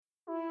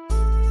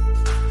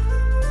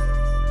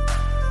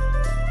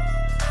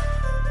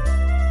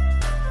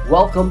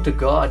Welcome to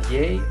God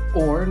Yay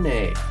or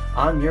Nay.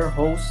 I'm your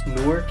host,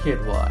 Noor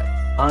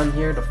Kidwai. I'm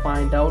here to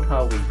find out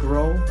how we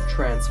grow,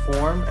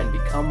 transform, and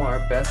become our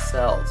best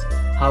selves,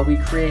 how we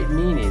create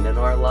meaning in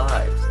our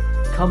lives.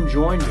 Come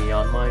join me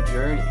on my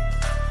journey.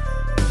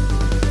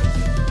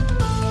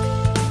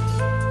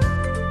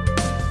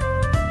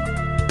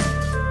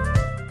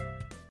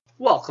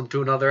 Welcome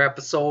to another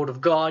episode of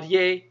God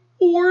Yay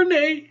or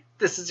Nay.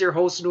 This is your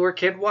host, Noor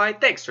Kidwai.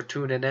 Thanks for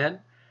tuning in.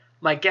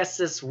 My guest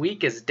this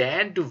week is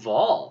Dan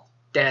Duvall.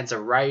 Dan's a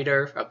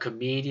writer, a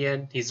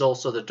comedian. He's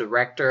also the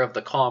director of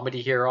the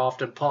Comedy Here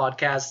Often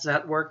podcast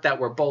network that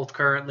we're both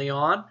currently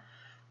on.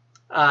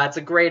 It's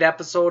a great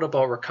episode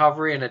about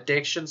recovery and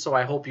addiction, so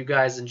I hope you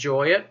guys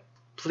enjoy it.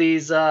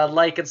 Please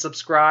like and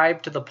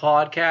subscribe to the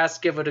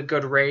podcast. Give it a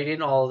good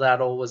rating. All of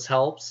that always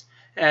helps.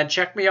 And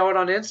check me out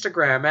on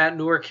Instagram at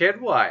Noor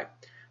Kidwai.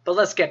 But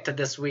let's get to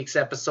this week's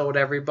episode,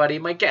 everybody.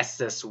 My guest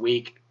this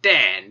week,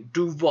 Dan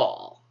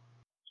Duvall.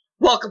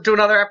 Welcome to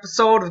another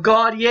episode of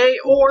God Yay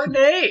or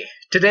Nay.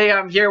 Today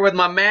I'm here with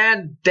my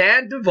man,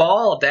 Dan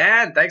Duvall.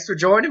 Dan, thanks for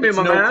joining me,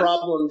 my man. No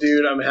problem,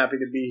 dude. I'm happy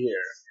to be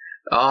here.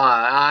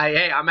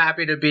 Hey, I'm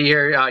happy to be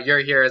here. You're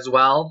here as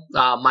well.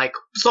 My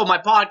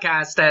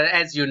podcast,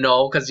 as you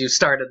know, because you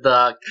started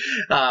the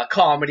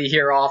Comedy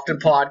Here Often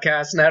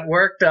podcast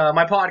network.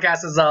 My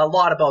podcast is a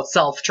lot about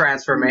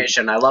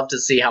self-transformation. I love to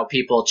see how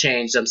people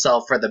change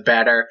themselves for the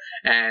better.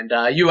 And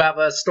you have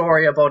a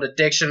story about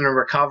addiction and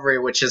recovery,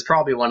 which is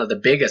probably one of the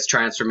biggest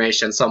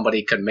transformations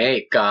somebody could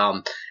make.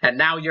 And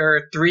now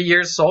you're 3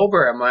 years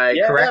sober. Am I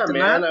correct in that?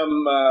 Yeah, man.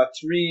 I'm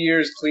 3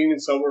 years clean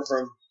and sober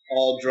from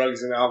all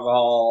drugs and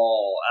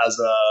alcohol as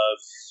of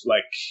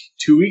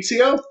 2 weeks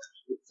ago.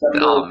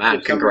 Oh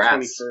man, congrats.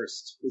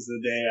 21st was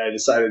the day I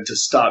decided to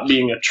stop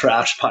being a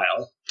trash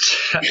pile.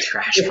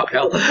 Trash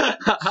pile.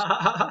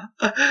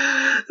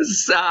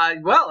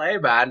 Well, hey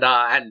man,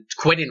 and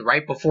quitting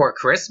right before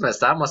Christmas,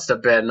 that must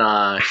have been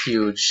a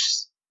huge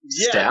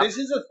step. Yeah, this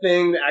is a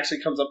thing that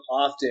actually comes up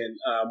often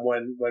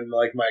when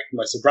my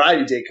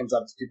sobriety day comes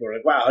up. People are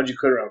like, wow, how'd you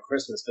quit around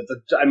Christmas? But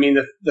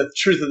the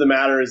truth of the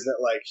matter is that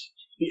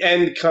the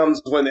end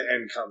comes when the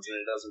end comes, and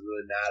it doesn't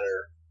really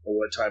matter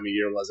what time of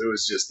year it was. It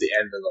was just the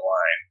end of the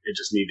line. It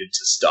just needed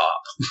to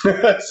stop.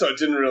 So it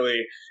didn't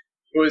really.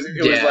 It was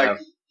like,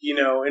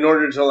 in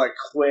order to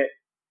quit,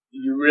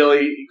 you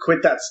really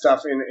quit that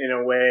stuff in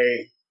a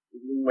way.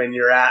 When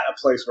you're at a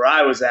place where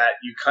I was at,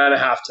 you kind of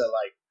have to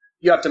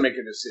you have to make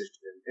a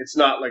decision. It's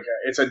not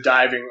it's a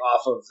diving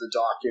off of the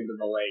dock into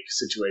the lake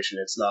situation.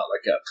 It's not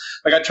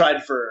I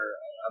tried for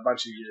a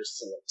bunch of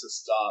years to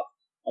stop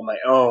on my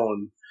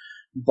own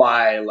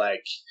by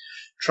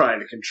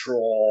trying to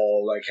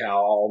control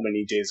how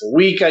many days a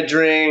week I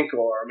drink,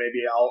 or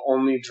maybe I'll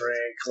only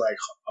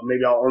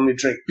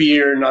drink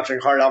beer, not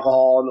drink hard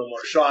alcohol, no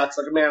more shots.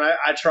 I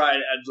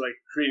tried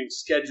creating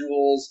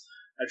schedules.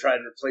 I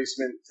tried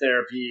replacement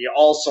therapy,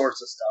 all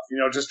sorts of stuff,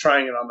 just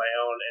trying it on my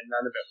own, and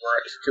none of it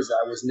worked because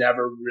I was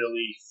never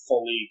really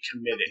fully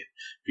committed,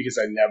 because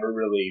I never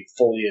really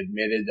fully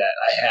admitted that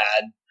I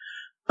had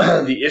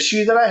the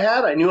issue that I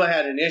had. I knew I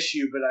had an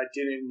issue, but I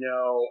didn't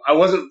know.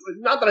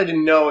 Not that I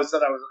didn't know, it's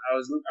that I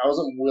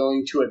wasn't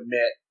willing to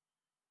admit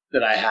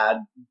that I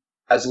had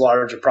as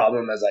large a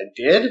problem as I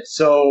did.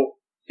 So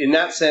in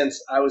that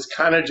sense, I was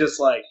kind of just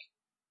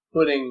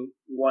putting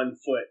one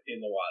foot in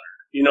the water.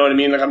 You know what I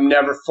mean? I'm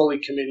never fully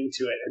committing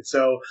to it. And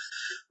so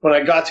when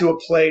I got to a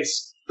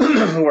place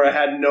where I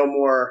had there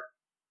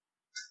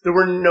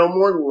were no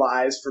more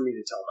lies for me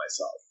to tell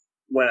myself.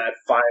 When I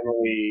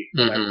finally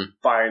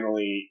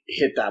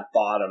hit that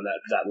bottom,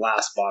 that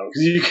last bottom,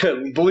 because you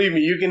can believe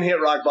me, you can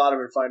hit rock bottom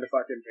and find a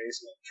fucking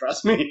basement.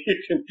 Trust me,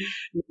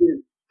 you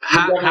can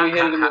definitely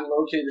hit it and then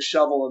locate a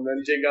shovel and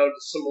then dig out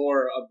some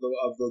more of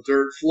the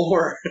dirt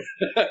floor.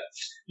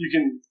 You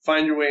can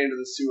find your way into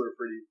the sewer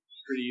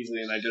pretty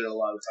easily, and I did it a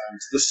lot of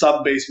times. The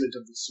sub basement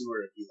of the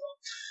sewer, if you will.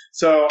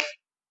 So,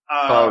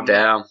 oh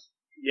damn.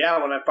 Yeah,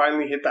 when I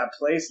finally hit that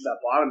place at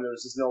that bottom, there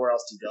was just nowhere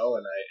else to go,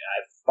 and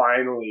I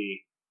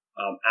finally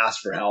asked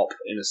for help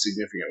in a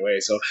significant way.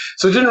 So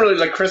it didn't really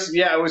Christmas.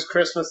 Yeah, it was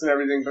Christmas and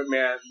everything, but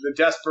man, the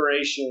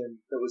desperation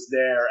that was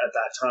there at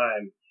that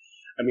time.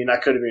 I mean, I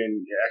could have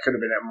been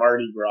at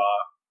Mardi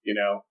Gras,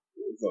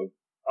 with an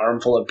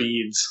armful of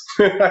beads.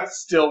 I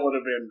still would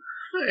have been.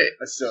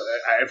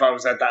 If I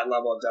was at that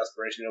level of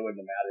desperation, it wouldn't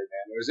have mattered,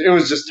 man. It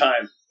was just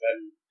time.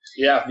 And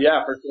yeah,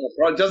 for sure. It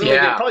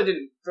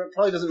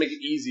probably doesn't make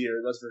it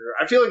easier. That's for sure.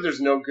 I feel like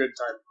there's no good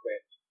time to quit.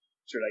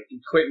 Sure, you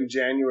quit in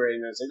January,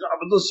 and it's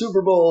but the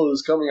Super Bowl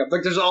is coming up.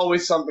 There's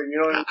always something, you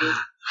know what I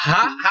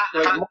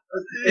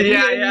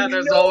mean?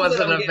 There's always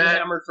an event.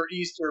 Hammered for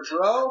Easter,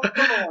 bro.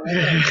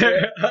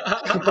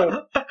 Come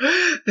on.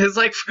 There's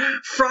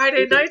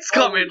Friday night's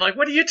coming.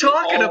 What are you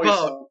talking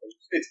about?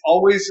 It's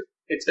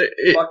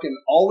fucking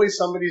always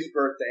somebody's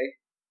birthday.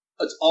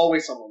 It's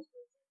always someone's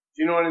birthday.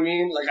 Do you know what I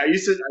mean? I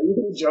used to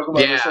joke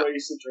about this when I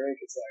used to drink.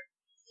 It's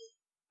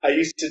I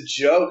used to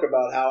joke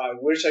about how I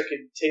wish I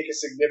could take a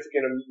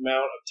significant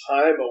amount of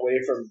time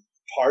away from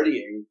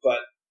partying,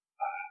 but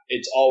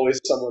it's always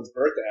someone's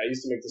birthday. I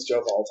used to make this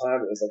joke all the time.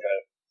 It was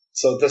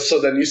So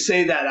then you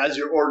say that as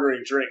you're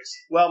ordering drinks.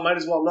 Well, might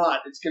as well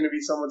not. It's going to be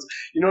someone's.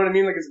 You know what I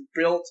mean? Like it's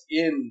built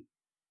in.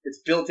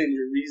 It's built in.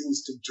 Your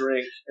reasons to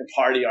drink and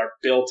party are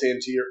built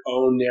into your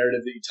own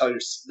narrative that you tell your.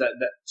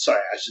 Sorry,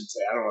 I should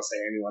say. I don't want to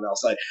say anyone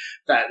else. Like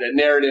that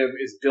narrative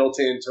is built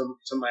into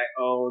my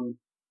own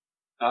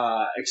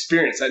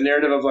experience. That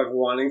narrative of like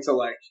wanting to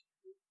like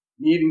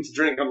needing to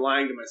drink. I'm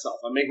lying to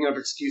myself. I'm making up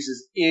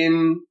excuses.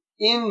 In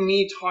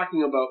me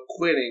talking about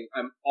quitting,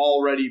 I'm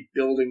already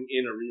building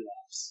in a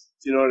relapse.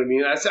 Do you know what I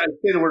mean? I say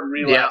the word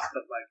relapse,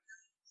 but like,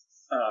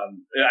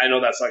 I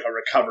know that's like a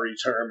recovery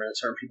term and a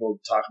term people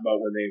talk about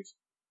when they've.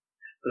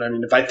 But I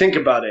mean, if I think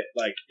about it,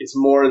 like it's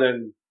more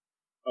than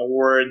a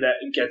word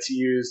that gets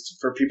used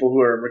for people who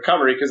are in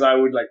recovery. Because I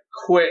would like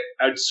quit,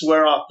 I'd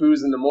swear off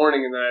booze in the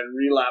morning and then I'd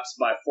relapse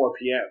by 4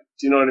 p.m.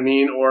 Do you know what I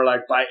mean? Or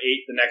like by 8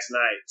 the next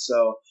night.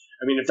 So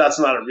I mean, if that's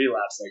not a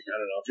relapse, like I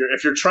don't know,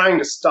 if you're trying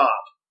to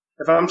stop,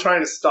 if I'm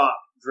trying to stop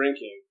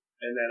drinking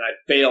and then I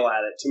fail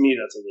at it, to me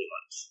that's a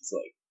relapse. It's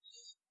like.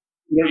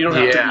 You don't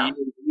have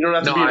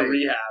to be in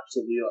rehab to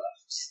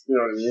relapse. You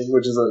know what I mean?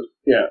 Which is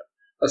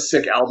a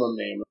sick album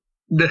name.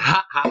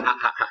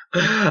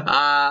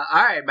 All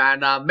right,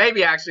 man.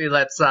 Maybe actually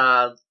let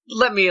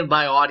me and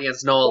my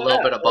audience know a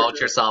little bit about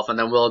yourself, and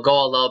then we'll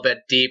go a little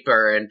bit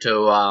deeper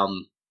into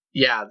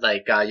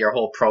your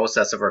whole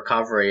process of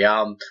recovery.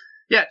 Tell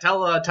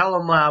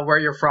them where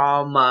you're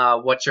from,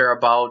 what you're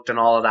about, and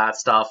all of that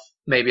stuff.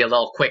 Maybe a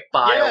little quick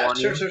bio on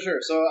you.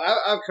 Sure. So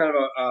I have kind of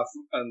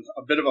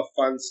a bit of a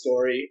fun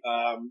story.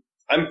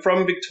 I'm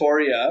from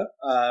Victoria,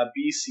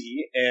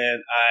 BC,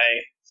 and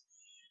I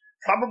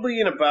probably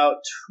in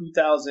about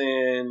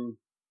 2009,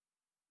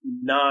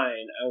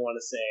 I want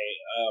to say,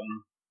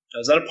 I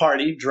was at a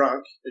party,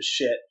 drunk as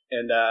shit,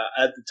 and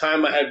at the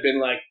time I had been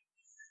like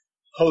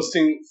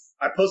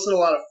I posted a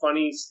lot of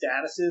funny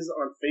statuses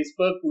on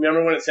Facebook.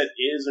 Remember when it said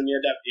 "is" when you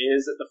had to have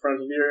 "is" at the front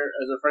of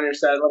your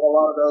status? Like a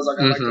lot of those. Like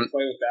I like to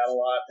play with that a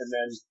lot. And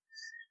then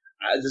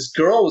this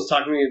girl was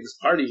talking to me at this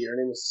party. Her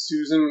name was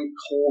Susan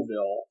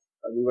Colville.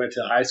 And we went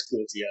to high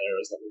school together.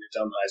 It was like a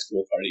dumb high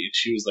school party. And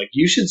she was like,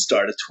 "You should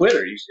start a Twitter."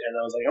 And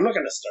I was like, "I'm not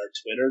going to start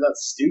Twitter.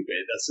 That's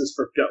stupid. That's just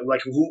for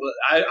like."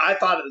 I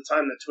thought at the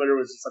time that Twitter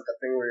was just like a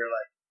thing where you're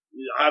like,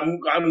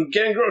 I'm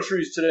getting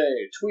groceries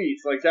today.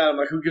 Tweet like that.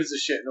 I'm like, who gives a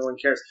shit? No one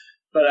cares.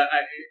 But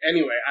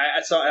anyway,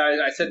 I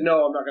said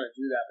no, I'm not going to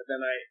do that. But then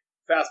I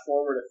fast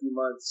forward a few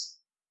months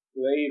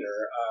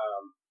later,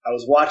 I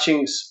was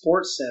watching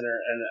Sports Center,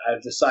 and I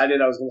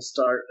decided I was going to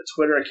start a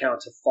Twitter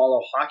account to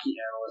follow hockey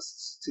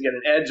analysts to get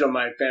an edge on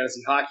my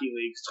fantasy hockey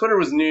leagues. Twitter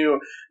was new;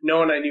 no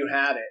one I knew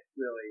had it.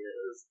 Really, it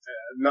was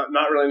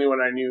not really anyone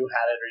I knew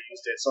had it or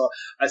used it. So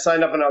I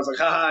signed up, and I was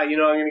like, haha, I'm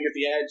going to get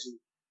the edge. And,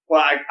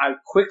 well, I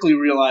quickly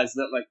realized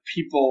that like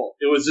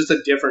it was just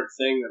a different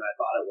thing than I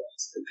thought it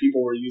was. And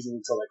people were using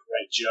it to like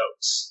write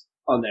jokes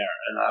on there.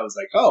 And I was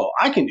like, oh,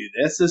 I can do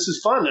this. This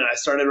is fun. And I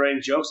started writing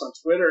jokes on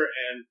Twitter.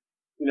 And,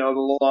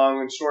 the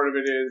long and short of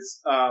it is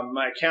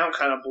my account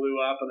kind of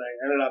blew up and I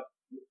ended up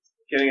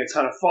getting a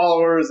ton of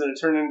followers and it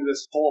turned into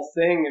this whole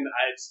thing. And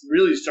I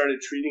really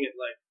started treating it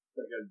like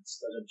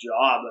a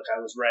job. Like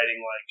I was writing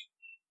like,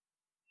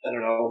 I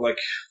don't know, like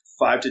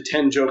 5 to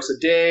 10 jokes a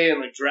day and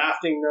like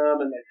drafting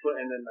them and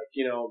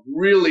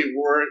really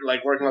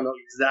working on the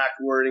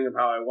exact wording of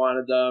how I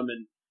wanted them.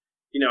 And,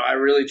 I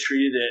really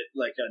treated it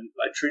like a 9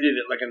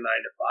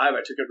 to 5.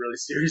 I took it really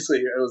seriously.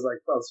 It was like,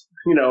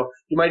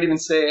 you might even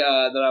say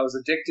that I was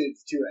addicted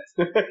to it.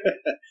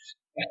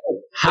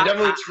 I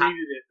definitely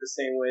treated it the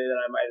same way that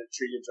I might have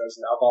treated drugs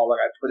and alcohol.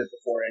 Like I put it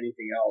before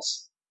anything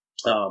else.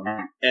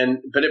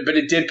 But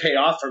it did pay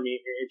off for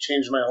me. It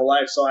changed my whole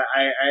life. So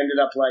I ended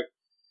up like,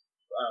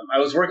 I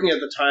was working at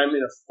the time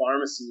in a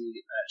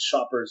pharmacy at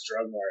Shoppers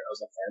Drug Mart. I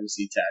was a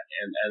pharmacy tech,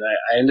 and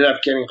I ended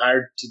up getting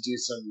hired to do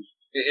some.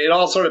 It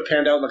all sort of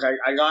panned out. Like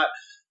I got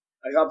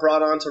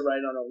brought on to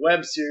write on a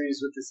web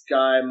series with this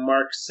guy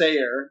Mark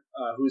Sayer,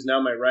 who's now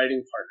my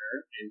writing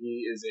partner, and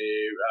he is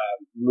a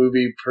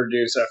movie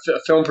producer, a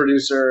film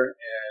producer,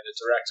 and a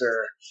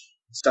director.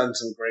 He's done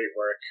some great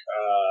work.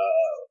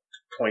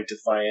 Point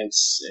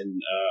Defiance and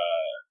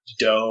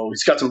Doe.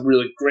 He's got some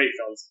really great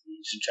films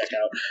you should check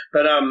out.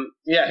 But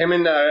him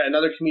and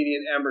another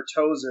comedian, Amber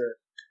Tozer,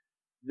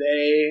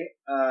 they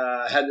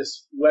had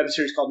this web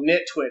series called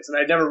Nitwits, and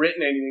I'd never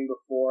written anything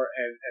before,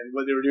 and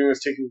what they were doing was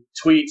taking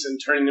tweets and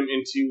turning them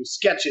into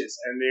sketches,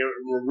 and they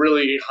were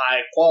really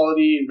high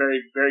quality and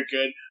very, very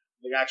good,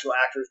 like actual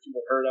actors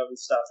people heard of and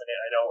stuff. And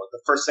I know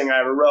the first thing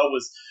I ever wrote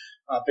was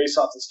based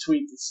off this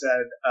tweet that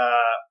said,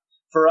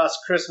 for us,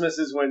 Christmas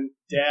is when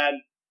Dad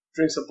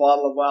drinks a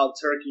bottle of wild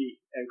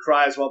turkey and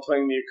cries while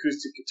playing the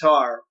acoustic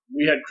guitar.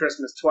 We had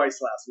Christmas twice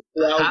last week.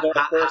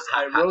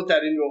 I wrote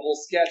that into a whole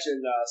sketch,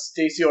 and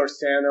Stacey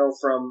Orstano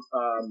from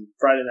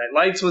Friday Night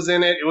Lights was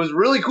in it. It was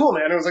really cool,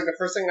 man. It was like the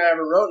first thing I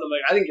ever wrote, and I'm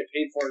like, I didn't get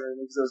paid for it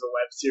because it was a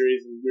web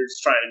series, and we were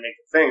just trying to make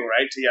a thing,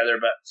 right, together.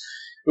 But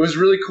it was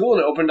really cool,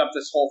 and it opened up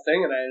this whole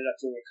thing, and I ended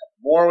up doing a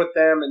couple more with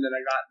them, and then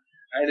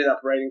I ended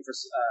up writing for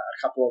a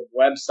couple of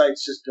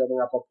websites, just building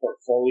up a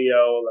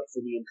portfolio, like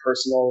for the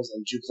Impersonals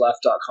and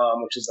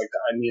JukeLeft.com, which is like the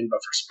Onion but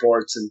for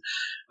sports. And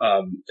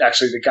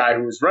actually, the guy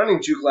who was running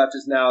JukeLeft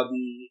is now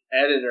the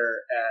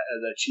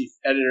chief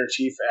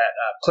editor-chief at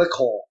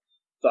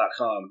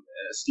Clickhole.com.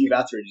 Steve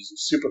Etheridge is a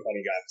super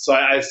funny guy. So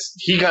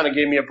he kind of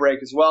gave me a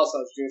break as well, so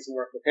I was doing some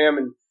work with him.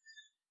 And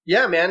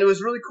yeah, man, it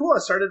was really cool. I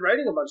started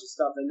writing a bunch of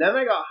stuff, and then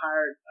I got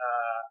hired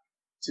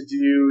to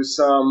do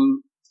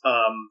some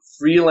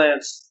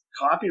freelance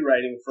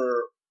copywriting for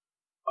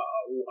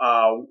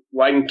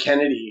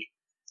Wieden+Kennedy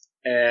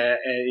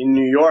in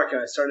New York,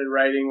 and I started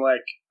writing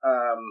like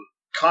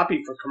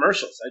copy for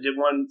commercials. I did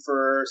one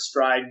for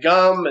Stride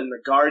Gum and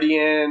The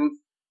Guardian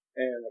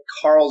and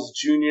Carl's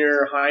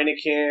Jr.,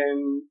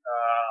 Heineken,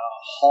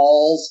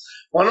 Halls.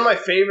 One of my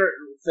favorite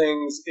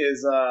things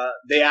is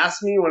they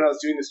asked me when I was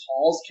doing this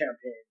Halls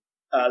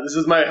campaign. This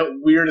is my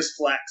weirdest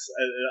flex.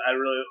 I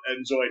really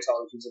enjoy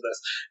telling people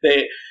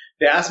this.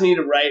 They asked me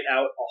to write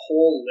out a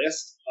whole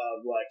list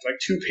of like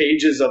 2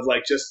 pages of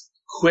like just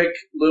quick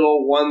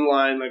little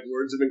one-line like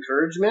words of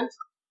encouragement.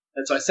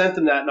 And so I sent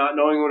them that, not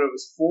knowing what it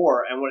was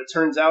for. And what it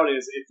turns out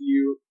is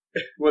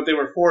what they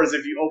were for is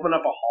if you open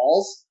up a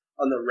Halls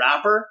on the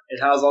wrapper,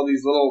 it has all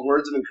these little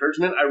words of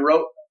encouragement. I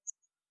wrote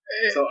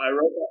that.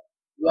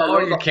 Oh,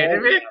 you're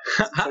kidding me?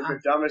 It's like the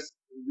dumbest,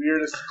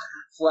 weirdest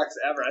flex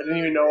ever. I didn't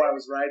even know I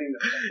was writing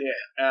them.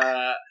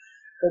 Yeah.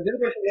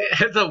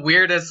 It's the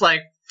weirdest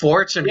like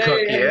fortune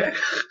cookie. Yeah.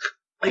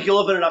 Like you'll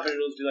open it up and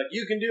it'll be like,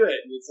 you can do it.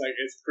 And it's like,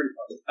 it's pretty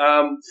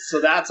funny. So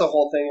that's a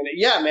whole thing. And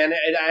yeah, man,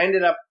 I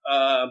ended up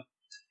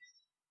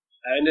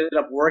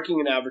working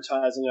in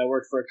advertising. I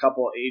worked for a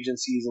couple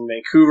agencies in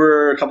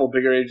Vancouver, a couple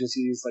bigger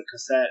agencies like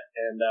Cassette,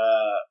 and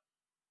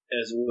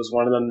as was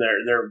one of them.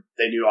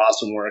 They do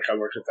awesome work. I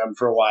worked with them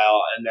for a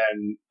while, and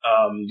then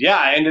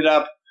I ended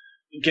up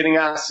getting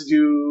asked to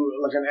do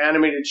like an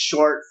animated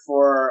short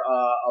for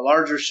a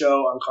larger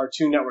show on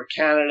Cartoon Network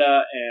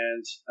Canada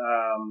and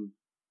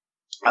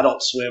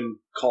Adult Swim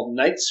called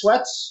Night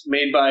Sweats,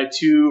 made by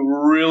 2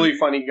 really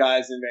funny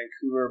guys in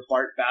Vancouver,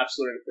 Bart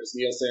Batchelor and Chris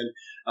Nielsen.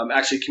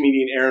 Actually,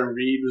 comedian Aaron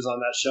Reed was on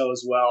that show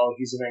as well.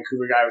 He's a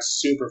Vancouver guy. It was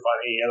super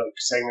funny. He had a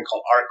segment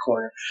called Art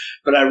Corner.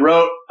 But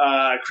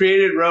I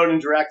created, wrote, and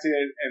directed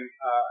an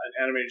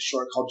animated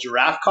short called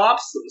Giraffe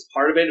Cops. That was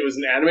part of it. It was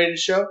an animated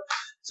show.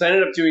 So I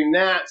ended up doing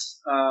that.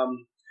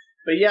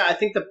 But yeah, I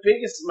think the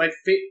biggest, I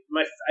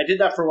did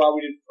that for a while.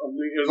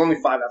 It was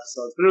only 5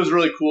 episodes, but it was a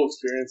really cool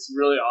experience,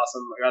 really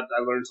awesome.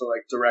 I learned to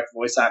like direct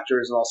voice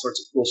actors and all sorts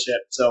of cool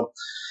shit. So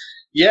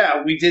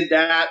yeah, we did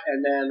that.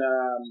 And then,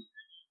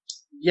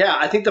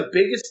 I think the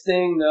biggest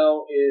thing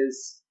though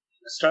is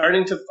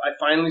I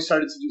finally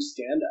started to do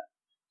stand up.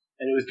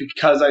 And it was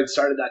because I'd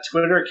started that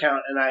Twitter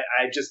account and I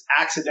just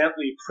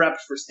accidentally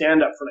prepped for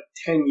stand up for like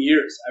 10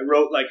 years. I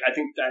wrote I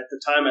think at the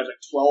time I had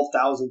like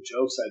 12,000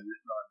 jokes I'd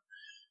written on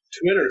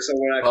Twitter. So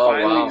when I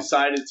finally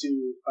decided to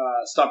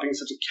stop being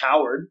such a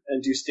coward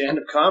and do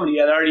stand-up comedy,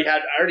 I already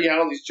had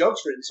all these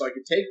jokes written, so I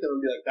could take them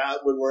and be like, that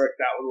would work,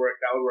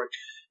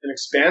 and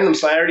expand them.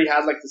 So I already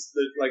had a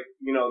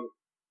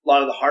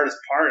lot of the hardest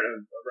part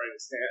of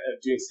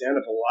doing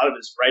stand-up. A lot of it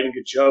is writing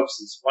good jokes.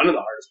 It's one of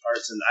the hardest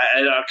parts, and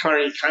I kind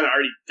of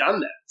already done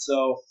that.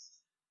 So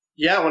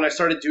yeah, when I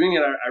started doing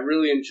it, I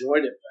really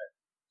enjoyed it.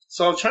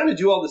 So I'm trying to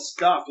do all this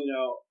stuff,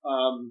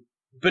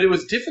 but it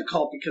was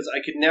difficult because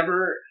I could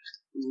never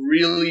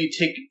really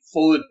take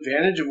full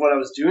advantage of what I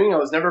was doing. I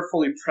was never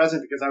fully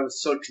present because I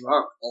was so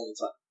drunk all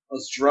the time. I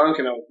was drunk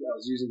and I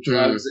was using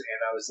drugs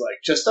and I was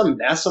like just a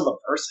mess of a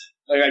person.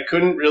 Like I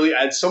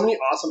had so many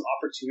awesome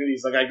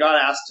opportunities. Like I got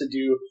asked to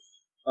do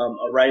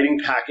a writing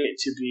packet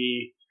to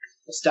be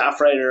a staff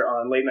writer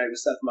on Late Night with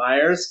Seth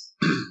Meyers.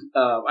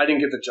 I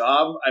didn't get the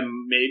job. I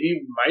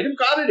might have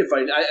got it if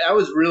I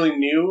was really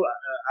new.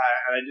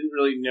 I didn't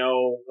really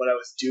know what I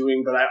was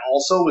doing, but I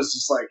also was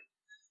just like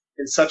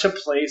in such a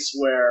place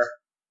where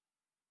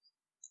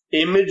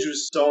image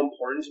was so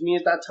important to me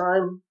at that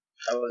time.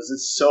 I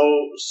was so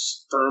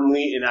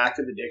firmly in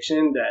active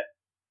addiction that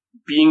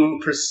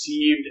being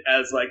perceived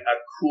as like a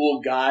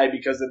cool guy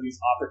because of these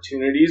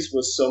opportunities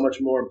was so much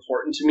more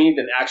important to me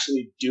than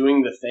actually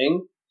doing the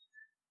thing.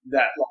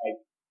 That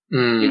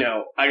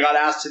I got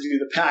asked to do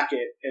the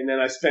packet and then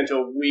I spent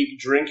a week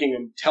drinking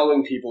and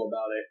telling people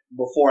about it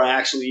before I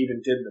actually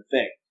even did the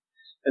thing.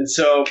 And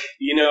so,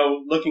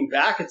 looking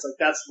back, it's like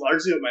that's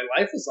largely what my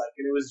life was like.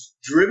 And it was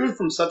driven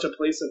from such a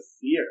place of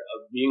fear,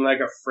 of being like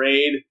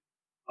afraid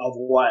of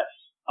what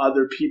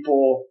other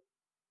people,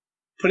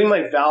 putting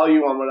my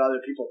value on what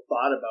other people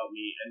thought about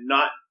me and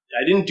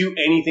I didn't do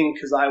anything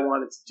because I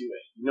wanted to do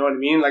it. You know what I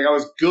mean? Like I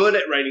was good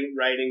at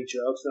writing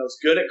jokes and I was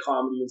good at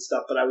comedy and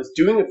stuff, but I was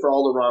doing it for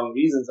all the wrong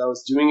reasons. I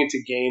was doing it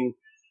to gain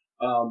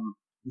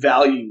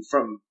value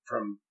from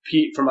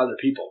other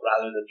people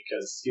rather than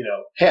because,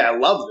 hey, I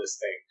love this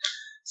thing.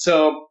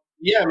 So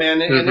yeah,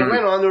 man, and it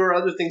went on. There were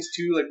other things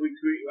too. Like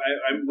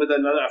I with a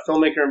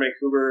filmmaker in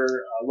Vancouver,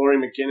 Laurie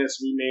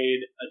McGinnis, we made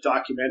a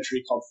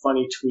documentary called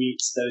Funny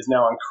Tweets that is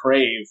now on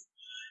Crave.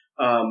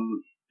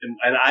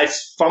 and I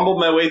fumbled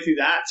my way through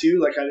that too.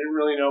 Like I didn't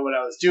really know what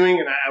I was doing,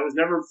 and I was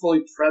never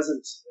fully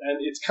present. And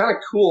it's kind of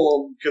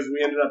cool because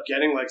we ended up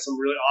getting like some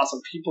really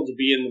awesome people to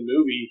be in the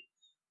movie.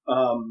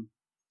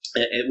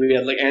 We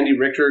had like Andy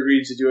Richter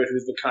agreed to do it,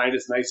 who's the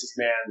kindest, nicest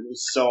man. It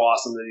was so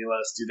awesome that he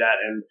let us do that.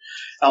 And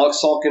Alex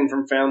Sulkin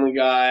from Family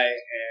Guy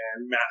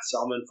and Matt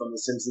Selman from The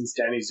Simpsons,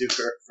 Danny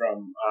Zucker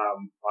from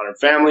Modern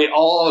Family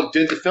all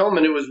did the film,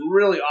 and it was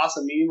really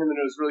awesome meeting them, and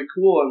it was really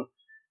cool. And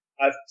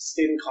I've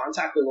stayed in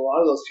contact with a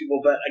lot of those people.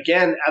 But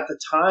again, at the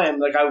time,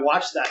 like I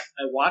watched that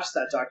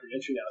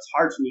documentary now. It's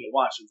hard for me to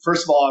watch. And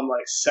first of all, I'm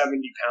like 70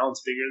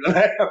 pounds bigger than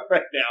I am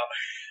right now.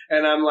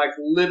 And I'm like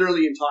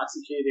literally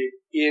intoxicated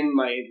in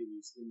my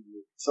interviews in the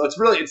movie. So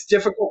it's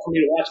difficult for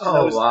me to watch.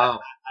 Oh, wow.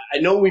 I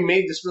know we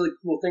made this really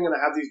cool thing and I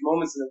have these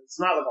moments, and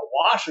it's not like a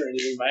wash or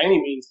anything by any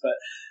means, but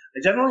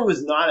I definitely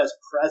was not as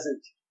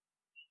present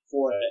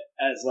for it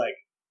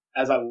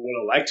as I would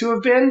have liked to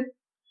have been.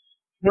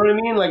 You know what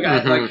I mean? Like,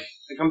 like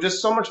I'm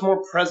just so much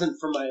more present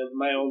for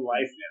my own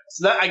life now.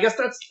 So I guess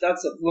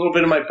that's a little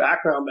bit of my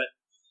background,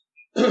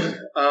 but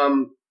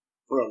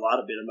or a lot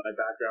of bit of my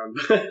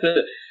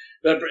background.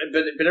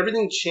 but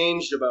everything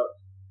changed about.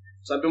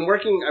 So I've been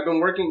working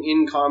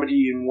in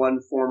comedy in one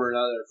form or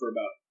another for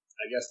about,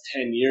 I guess,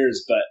 10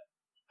 years, but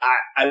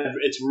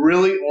it's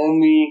really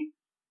only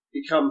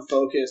become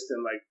focused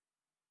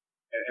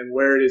and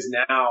where it is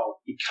now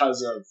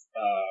because of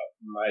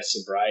my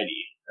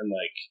sobriety and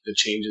like the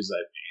changes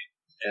I've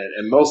made,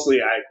 and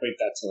mostly I equate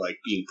that to like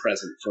being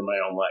present for my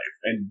own life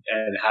and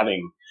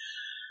having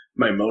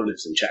my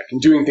motives in check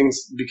and doing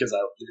things because I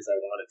want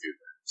to do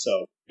them.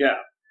 So yeah.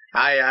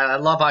 I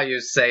love how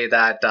you say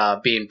that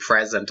being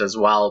present as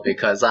well,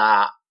 because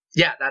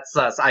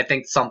that's I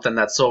think something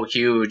that's so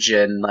huge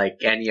in like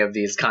any of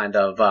these kind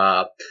of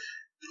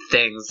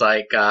things.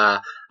 Like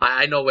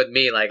I know with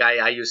me, like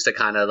I used to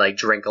kind of like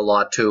drink a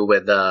lot too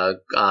with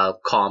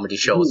comedy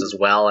shows as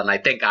well, and I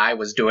think I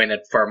was doing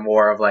it for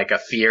more of like a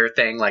fear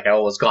thing. Like I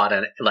always got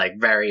like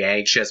very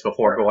anxious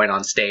before going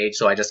on stage,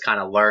 so I just kind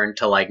of learned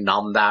to like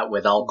numb that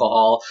with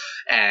alcohol.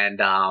 And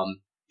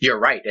you're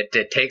right.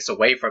 It takes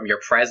away from your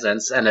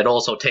presence, and it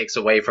also takes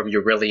away from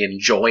you really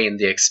enjoying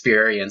the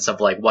experience of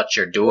like what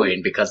you're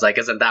doing, because like,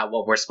 isn't that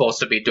what we're supposed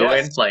to be doing?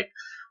 Yes. Like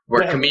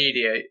we're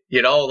comedian,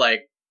 you know,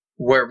 like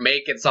we're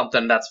making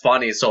something that's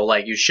funny. So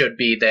like you should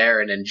be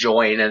there and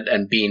enjoying it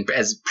and being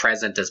as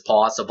present as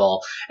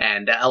possible.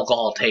 And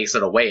alcohol takes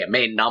it away. It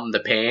may numb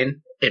the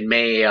pain. It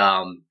may,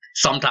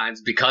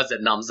 sometimes because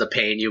it numbs the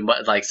pain, you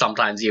might like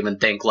sometimes even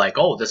think like,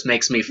 oh, this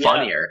makes me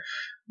funnier.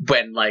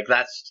 When like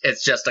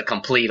it's just a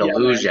complete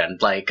illusion.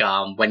 Like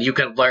when you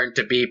can learn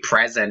to be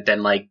present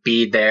and like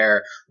be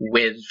there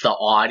with the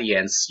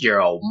audience, you're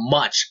a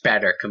much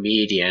better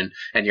comedian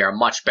and you're a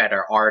much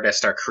better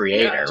artist or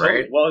creator,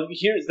 right? Well,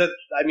 here's the.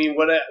 I mean,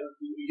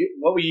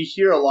 what we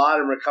hear a lot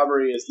in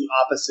recovery is the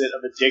opposite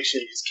of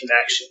addiction is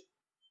connection.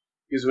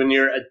 Because when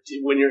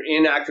you're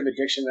in active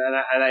addiction,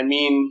 and I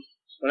mean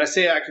when I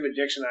say active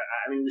addiction,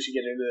 I mean we should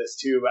get into this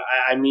too, but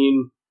I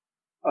mean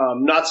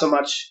not so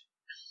much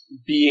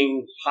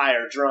being high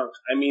or drunk.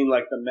 I mean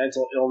like the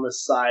mental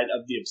illness side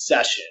of the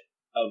obsession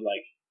of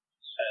like,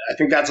 I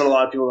think that's what a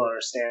lot of people don't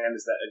understand,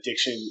 is that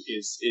addiction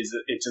is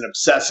it's an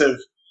obsessive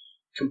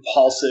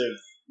compulsive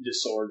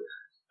disorder.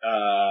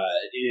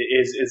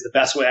 Is the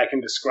best way I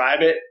can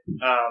describe it.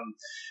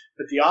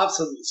 But the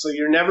opposite, so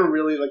you're never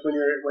really like when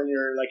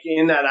you're like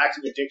in that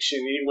active addiction,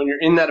 when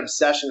you're in that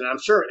obsession, and I'm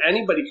sure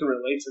anybody can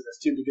relate to this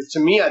too, because to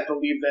me I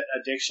believe that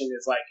addiction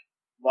is like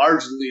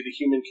largely the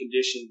human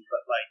condition,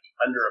 but like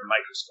under a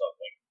microscope.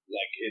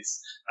 Like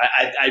it's,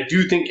 I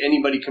do think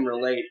anybody can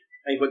relate.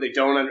 I think what they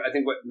don't, I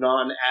think what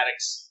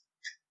non-addicts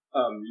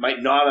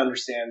might not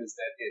understand is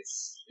that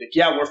it's like,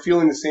 yeah, we're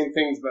feeling the same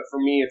things, but for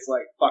me, it's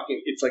like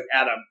fucking, it's like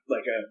at a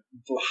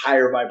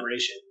higher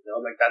vibration. You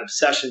know, like that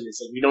obsession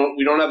is like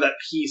we don't have that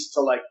peace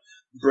to like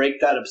break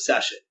that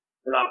obsession.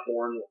 We're not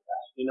born with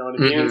that. You know what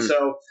I mean? And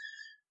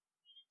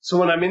so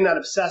when I'm in that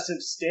obsessive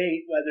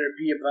state, whether it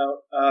be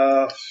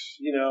about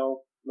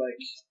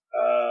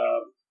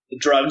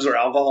drugs or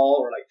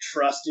alcohol or like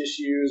trust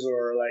issues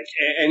or like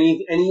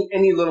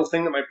any little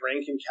thing that my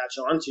brain can catch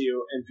on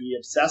to and be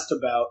obsessed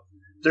about,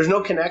 there's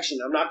no connection.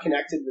 I'm not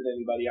connected with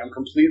anybody. I'm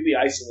completely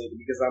isolated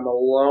because I'm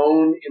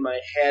alone in my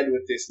head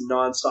with this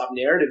nonstop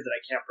narrative that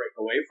I can't break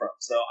away from.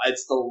 So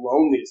it's the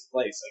loneliest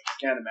place. Like, I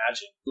can't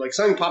imagine. Like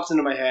something pops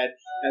into my head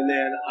and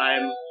then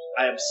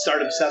I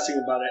start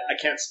obsessing about it.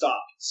 I can't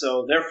stop.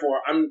 So therefore,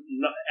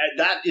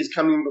 that is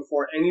coming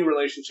before any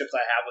relationships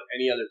I have with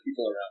any other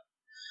people around.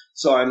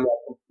 So I'm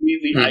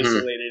completely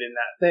isolated in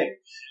that thing.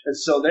 And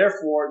so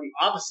therefore, the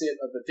opposite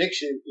of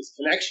addiction is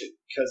connection.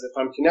 Because if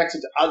I'm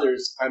connected to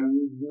others, I'm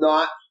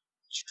not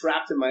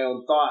trapped in my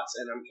own thoughts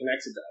and I'm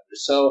connected to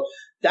others. So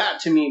that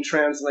to me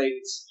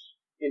translates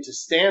into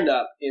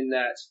stand-up in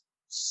that,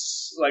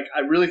 like,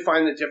 I really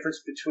find the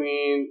difference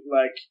between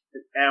like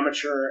an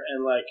amateur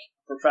and like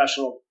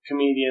professional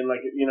comedian,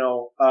 like, you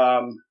know,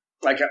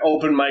 like an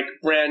open mic,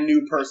 brand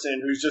new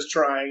person who's just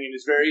trying and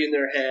is very in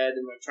their head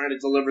and like trying to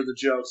deliver the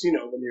jokes, you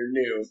know, when you're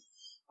new.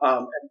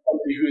 And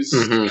somebody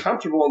who's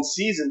comfortable and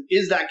seasoned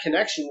is that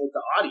connection with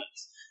the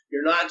audience.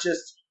 You're not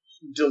just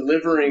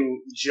delivering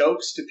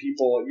jokes to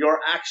people. You're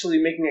actually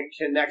making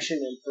a connection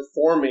and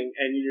performing,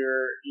 and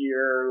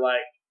you're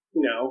like,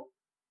 you know,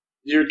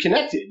 you're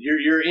connected.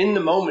 You're in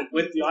the moment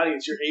with the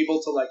audience. You're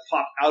able to like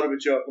pop out of a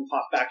joke and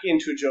pop back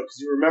into a joke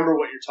because you remember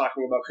what you're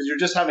talking about because you're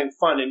just having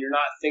fun and you're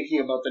not thinking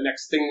about the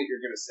next thing that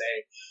you're going to say.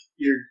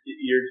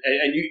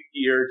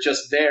 You're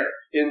just there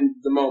in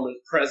the moment,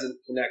 present,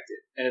 connected,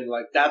 and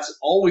like that's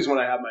always when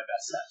I have my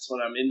best sets,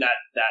 when I'm in that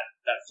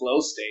flow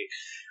state,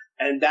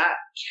 and that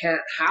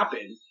can't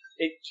happen.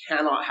 It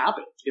cannot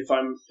happen if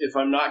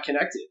I'm not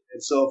connected.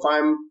 And so if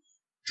I'm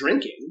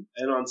drinking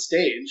and on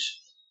stage,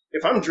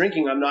 if I'm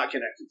drinking, I'm not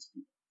connected to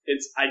people.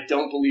 I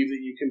don't believe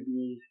that you can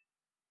be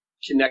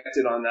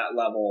connected on that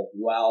level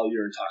while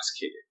you're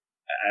intoxicated.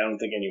 I don't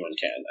think anyone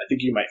can. I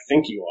think you might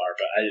think you are,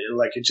 but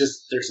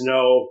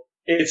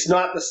it's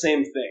not the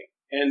same thing.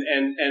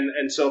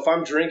 And so if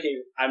I'm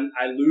drinking,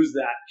 I lose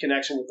that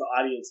connection with the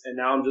audience, and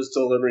now I'm just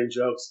delivering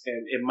jokes,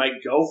 and it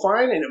might go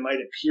fine, and it might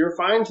appear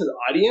fine to the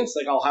audience.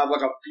 Like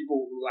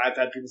I've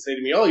had people say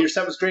to me, "Oh, your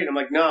set was great," and I'm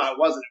like, "No, it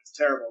wasn't. It was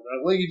terrible." They're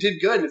like, "Well, you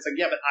did good," and it's like,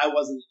 "Yeah, but I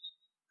wasn't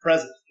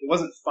present. It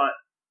wasn't fun.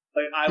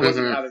 Like I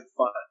wasn't having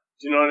fun."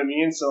 Do you know what I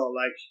mean? So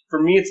like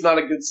for me, it's not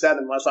a good set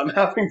unless I'm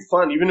having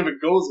fun, even if it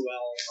goes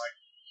well. Like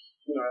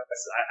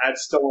I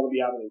still want to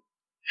be having it.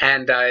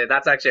 And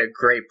that's actually a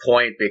great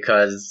point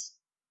because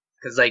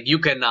like you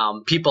can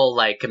people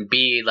like can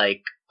be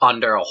like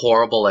under a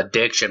horrible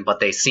addiction, but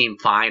they seem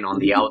fine on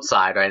the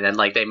outside, right? And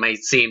like they may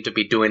seem to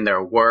be doing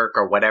their work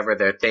or whatever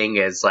their thing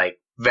is like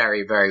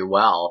very, very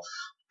well,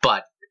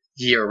 but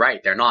you're right,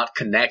 they're not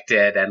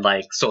connected, and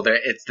like so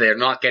they're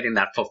not getting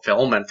that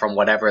fulfillment from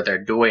whatever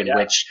they're doing,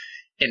 which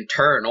in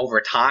turn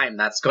over time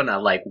that's gonna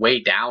like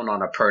weigh down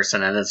on a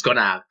person, and it's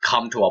gonna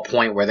come to a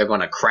point where they're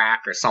gonna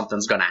crack or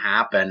something's gonna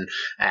happen,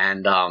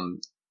 and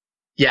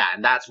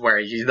and that's where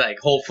you like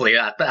hopefully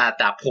at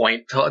that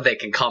point they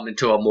can come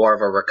into a more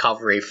of a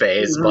recovery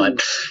phase, but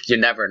you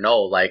never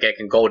know, like it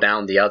can go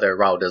down the other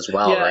route as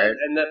well, right?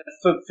 And that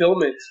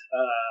fulfillment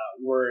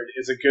word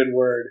is a good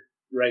word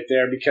right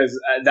there, because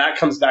that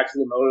comes back to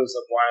the motives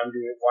of why I'm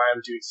doing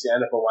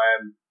stand-up, or why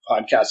I'm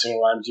podcasting,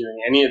 or why I'm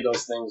doing any of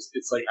those things.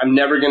 It's like I'm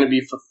never going to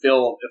be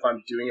fulfilled if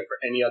I'm doing it for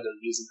any other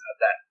reason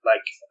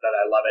that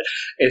I love it.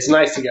 It's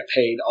nice to get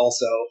paid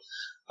also,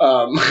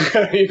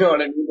 you know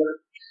what I mean?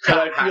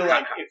 But I feel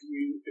like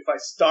if I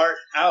start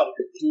out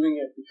doing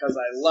it because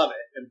I love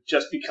it and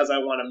just because I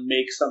want to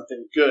make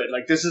something good,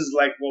 like this is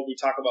like what we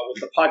talk about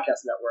with the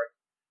podcast network,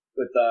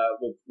 with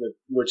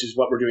which is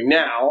what we're doing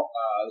now.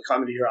 The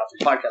Comedy Hereafter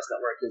Podcast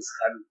Network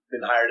I've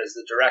been hired as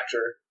the director.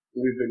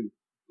 We've been,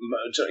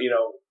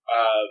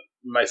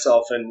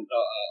 myself and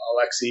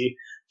Alexi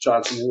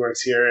Johnson, who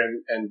works here,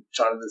 and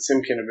Jonathan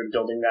Simkin have been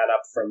building that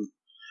up from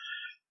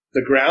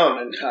the ground,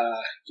 and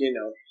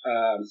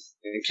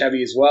and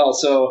Kevy as well.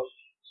 So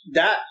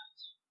that,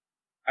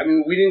 I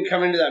mean, we didn't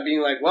come into that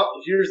being like, well,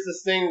 here's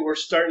this thing, we're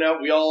starting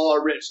out, we all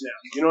are rich now.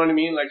 You know what I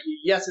mean? Like,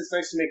 yes, it's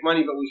nice to make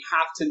money, but we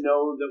have to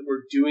know that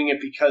we're doing it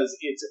because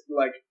it's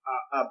like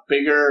a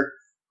bigger,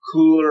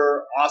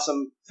 cooler,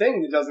 awesome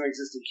thing that doesn't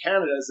exist in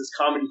Canada as this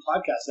comedy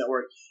podcast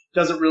network. It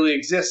doesn't really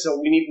exist. So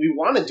we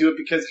want to do it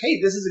because, hey,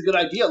 this is a good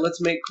idea.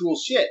 Let's make cool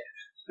shit.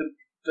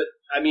 But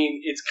I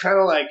mean, it's kind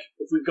of like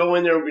if we go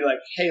in there and be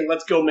like, hey,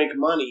 let's go make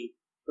money.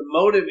 The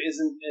motive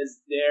isn't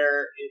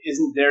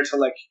there to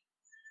like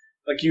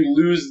you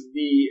lose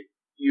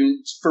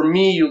you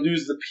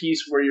lose the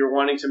piece where you're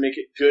wanting to make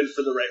it good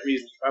for the right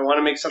reasons. If I want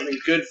to make something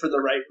good for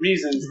the right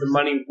reasons, the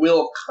money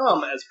will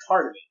come as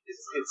part of it.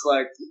 It's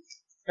like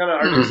kind of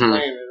hard to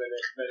explain.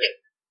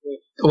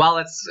 Well,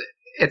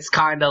 it's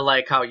kind of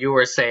like how you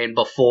were saying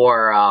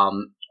before,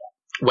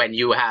 when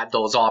you had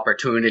those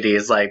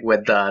opportunities, like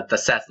with the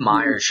Seth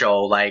Meyers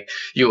show, like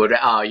you would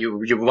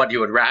what you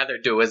would rather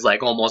do is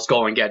like almost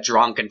go and get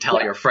drunk and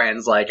tell your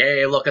friends like,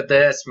 hey, look at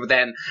this, but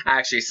then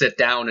actually sit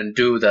down and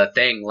do the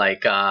thing.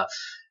 Like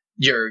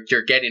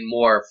you're getting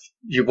more.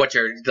 What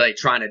you're like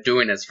trying to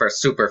doing is for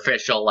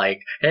superficial,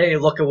 like, hey,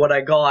 look at what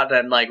I got,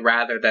 and like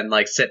rather than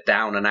like sit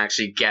down and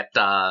actually get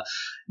the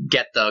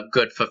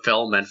good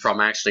fulfillment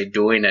from actually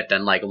doing it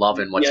and like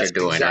loving what you're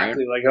doing.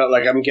 Exactly. Right?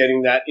 Like I'm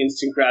getting that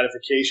instant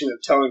gratification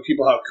of telling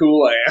people how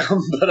cool I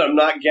am, but I'm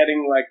not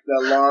getting like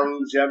the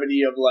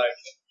longevity of like,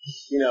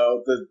 you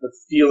know, the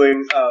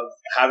feeling of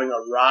having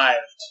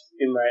arrived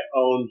in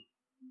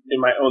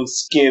my own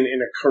skin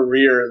in a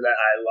career that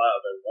I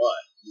love and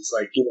want. It's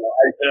like, you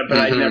know,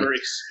 I never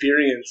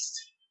experienced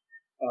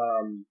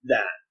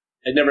that.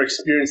 I never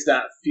experienced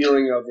that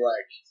feeling of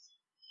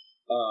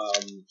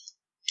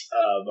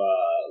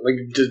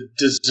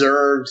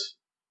deserved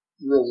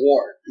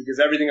reward, because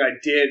everything I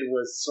did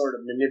was sort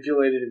of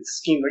manipulated and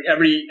schemed. Like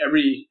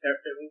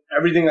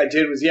everything I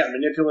did was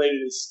manipulated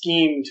and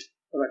schemed.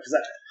 Because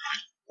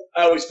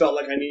I always felt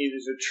like I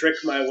needed to trick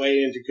my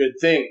way into good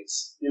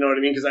things. You know what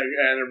I mean?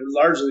 And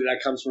largely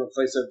that comes from a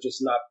place of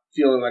just not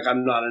feeling like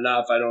I'm not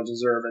enough. I don't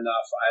deserve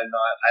enough.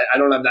 I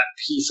don't have that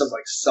piece of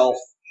like self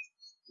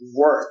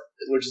worth,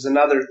 which is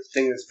another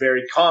thing that's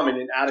very common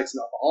in addicts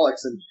and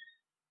alcoholics. And,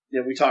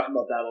 we talk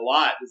about that a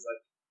lot. It's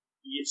like,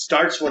 it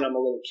starts when I'm a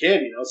little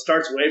kid, it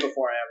starts way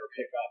before I ever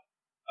pick up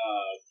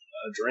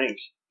a drink.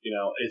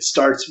 It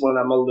starts when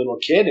I'm a little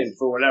kid, and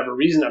for whatever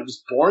reason, I'm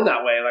just born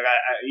that way. Like,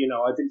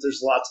 I think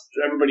there's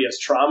everybody has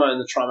trauma,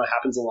 and the trauma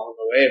happens along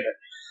the way. But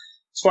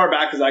as far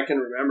back as I can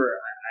remember,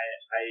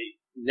 I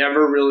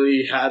never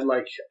really had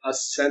like a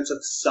sense of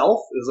self.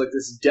 It was like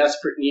this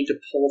desperate need to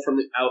pull from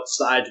the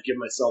outside to give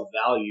myself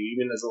value,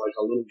 even as a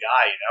little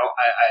guy.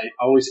 I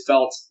always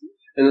felt,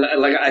 and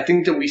like I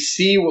think that we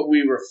see what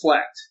we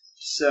reflect.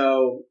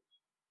 So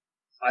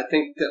I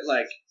think that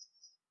like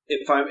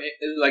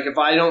if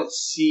I don't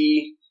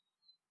see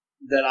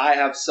that I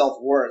have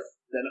self-worth,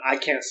 then I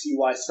can't see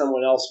why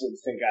someone else would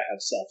think I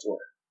have self-worth.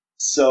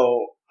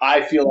 So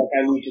I feel like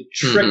I need to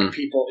trick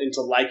people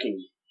into liking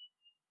me.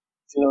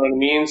 You know what I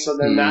mean? So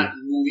then that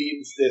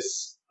leaves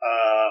this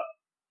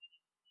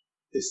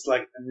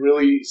like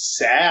really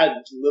sad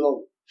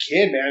little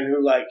kid, man,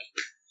 who like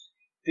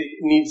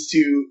needs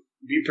to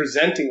be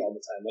presenting all the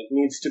time, like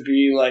needs to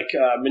be like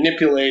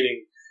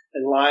manipulating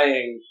and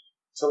lying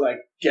to like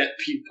get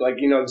people, like,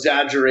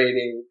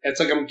 exaggerating. It's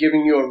like I'm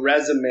giving you a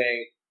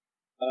resume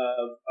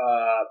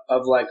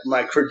of like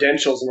my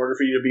credentials in order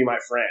for you to be my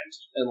friend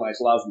and like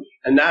love me.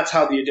 And that's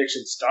how the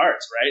addiction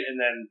starts, right? And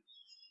then,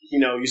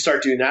 you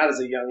start doing that at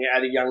a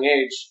young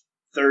age.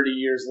 30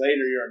 years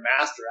later, you're a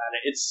master at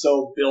it. It's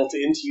so built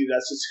into you.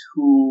 That's just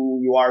who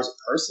you are as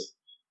a person.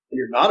 And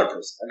you're not a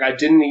person. Like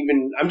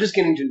I'm just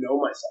getting to know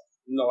myself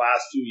in the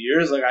last few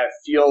years. Like I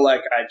feel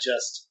like I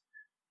just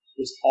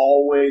was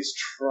always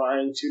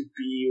trying to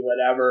be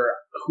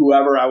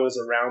whoever I was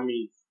around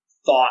me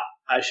thought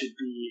I should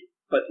be,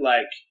 but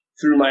like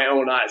through my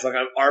own eyes. Like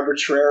I'm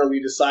arbitrarily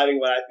deciding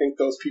what I think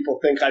those people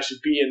think I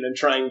should be and then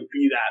trying to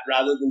be that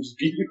rather than just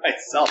being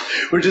myself,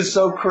 which is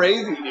so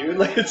crazy, dude.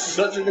 Like it's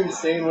such an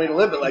insane way to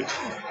live. But like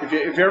if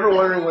you're ever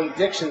wondering what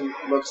addiction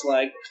looks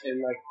like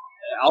and like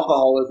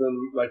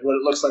alcoholism, like what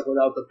it looks like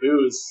without the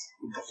booze,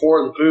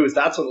 before the booze,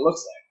 that's what it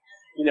looks like.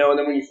 And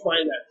then when you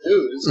find that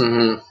booze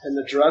and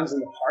the drugs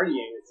and the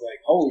partying, it's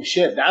like, holy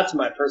shit, that's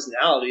my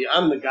personality.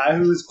 I'm the guy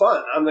who's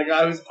fun. I'm the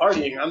guy who's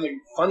partying. I'm the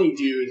funny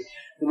dude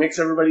who makes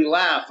everybody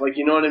laugh. Like,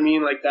 you know what I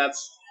mean? Like it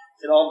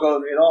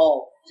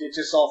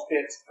just all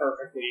fits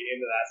perfectly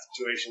into that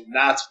situation.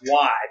 That's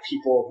why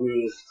people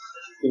who,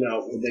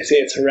 they say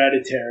it's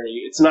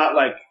hereditary. It's not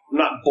like I'm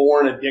not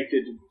born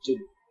addicted to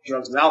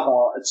drugs and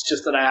alcohol. It's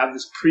just that I have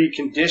this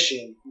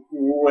precondition.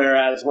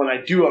 Whereas when I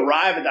do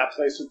arrive at that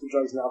place with the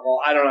drugs and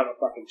alcohol, I don't have a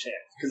fucking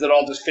chance because it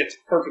all just fits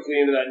perfectly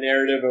into that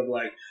narrative of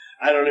like,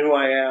 I don't know who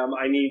I am.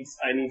 I need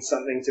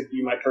something to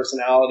be my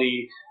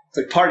personality. It's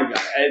like party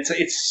guy.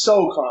 It's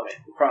so common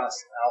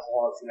across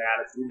alcoholics and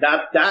addicts. And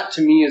that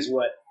to me is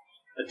what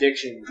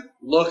addiction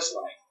looks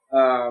like.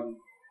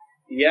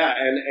 Yeah,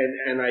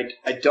 and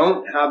I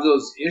don't have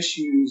those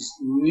issues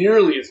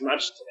nearly as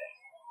much today.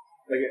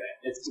 Like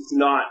it's just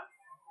not.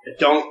 I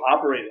don't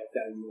operate like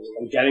that anymore.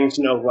 I'm getting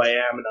to know who I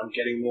am, and I'm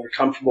getting more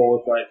comfortable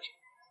with like,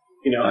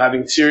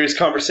 having serious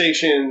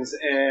conversations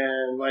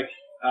and like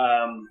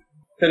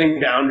setting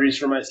boundaries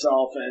for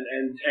myself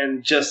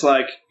and just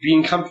like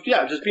being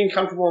just being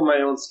comfortable in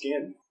my own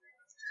skin.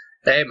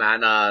 Hey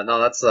man,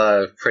 no, that's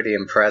pretty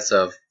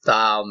impressive.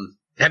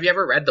 Have you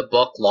ever read the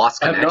book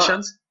Lost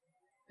Connections?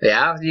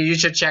 Yeah, you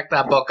should check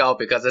that book out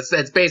because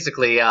it's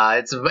basically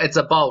it's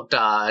about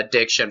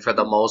addiction for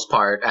the most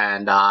part,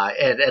 and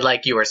it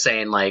like you were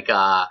saying, like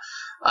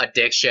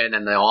addiction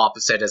and the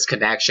opposite is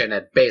connection.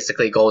 It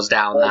basically goes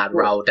down that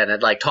route, and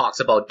it like talks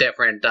about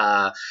different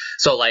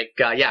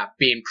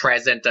being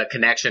present, a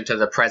connection to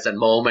the present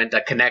moment,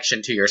 a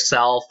connection to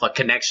yourself, a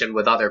connection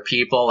with other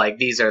people. Like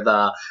these are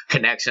the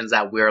connections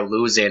that we're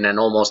losing, and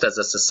almost as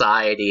a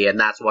society, and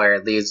that's where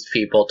it leads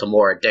people to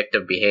more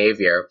addictive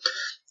behavior.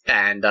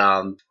 And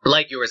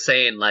like you were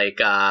saying, like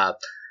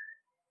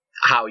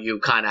how you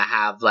kind of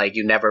have like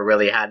you never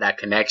really had that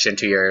connection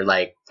to your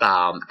like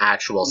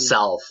actual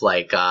self,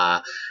 like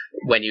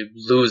when you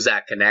lose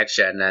that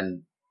connection.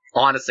 And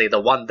honestly, the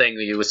one thing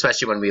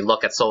especially when we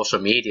look at social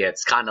media,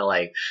 it's kind of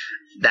like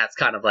that's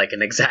kind of like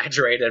an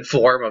exaggerated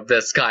form of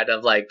this kind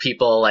of like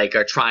people like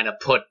are trying to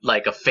put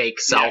like a fake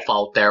self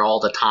out there all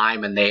the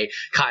time, and they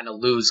kind of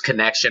lose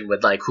connection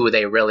with like who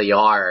they really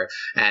are,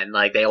 and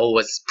like they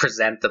always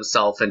present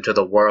themselves into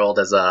the world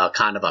as a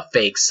kind of a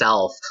fake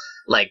self.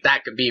 Like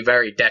that could be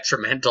very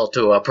detrimental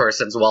to a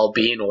person's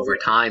well-being over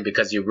time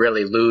because you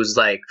really lose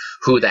like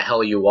who the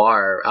hell you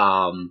are,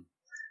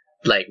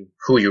 like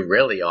who you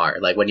really are.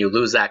 Like when you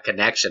lose that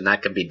connection,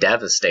 that can be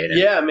devastating.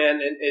 Yeah, man,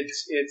 and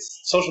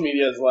it's social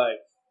media is like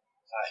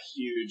a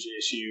huge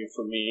issue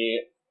for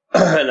me,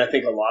 and I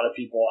think a lot of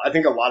people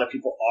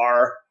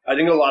are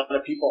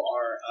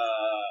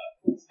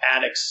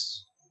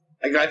addicts.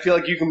 Like I feel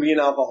like you can be an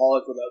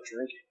alcoholic without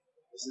drinking.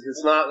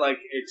 It's not like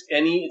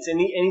any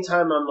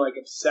time I'm like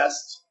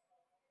obsessed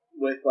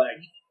with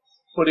like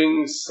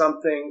putting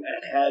something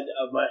ahead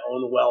of my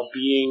own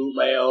well-being,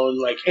 my own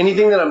like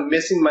anything that I'm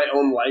missing my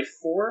own life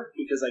for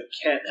because I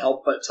can't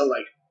help but to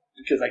like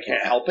because I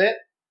can't help it.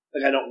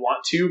 Like, I don't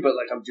want to, but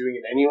like I'm doing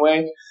it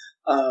anyway.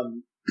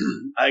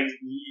 I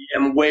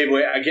am way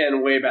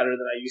better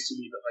than I used to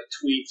be, but like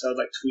tweets, I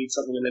would like tweet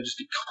something and then just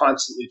be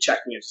constantly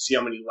checking it to see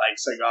how many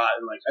likes I got,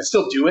 and like I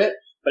still do it,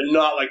 but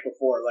not like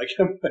before. Like,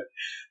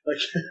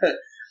 like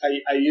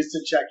I used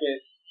to check it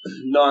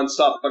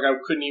nonstop. Like I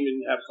couldn't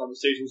even have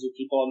conversations with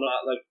people. I'm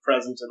not like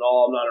present at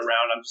all. I'm not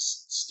around. I'm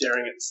just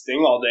staring at this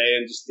thing all day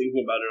and just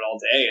thinking about it all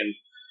day. And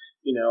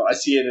you know, I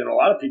see it in a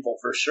lot of people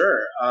for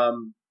sure.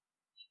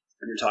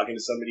 When you're talking to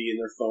somebody and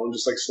their phone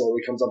just like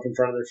slowly comes up in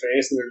front of their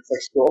face and they're just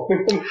like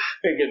scrolling.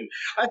 And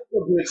I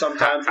still do it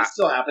sometimes. It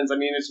still happens. I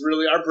mean, it's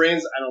really, our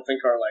brains, I don't think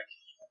are like,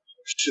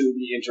 shouldn't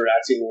be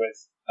interacting with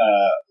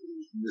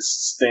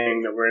this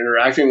thing that we're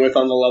interacting with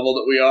on the level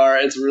that we are.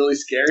 It's really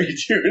scary,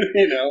 dude.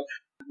 You know,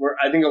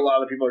 I think a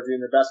lot of people are doing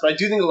their best, but I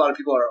do think a lot of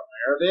people are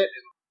aware of it.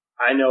 And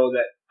I know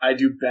that I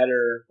do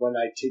better when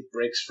I take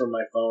breaks from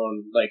my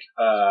phone. Like,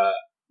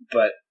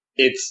 but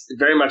it's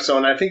very much so.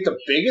 And I think the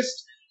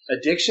biggest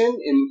addiction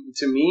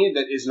to me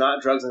that is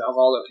not drugs and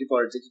alcohol that people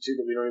are addicted to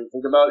that we don't even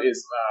think about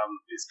is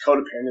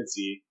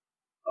codependency.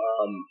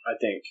 I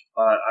think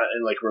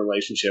in like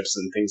relationships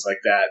and things like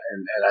that,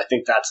 and I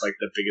think that's like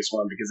the biggest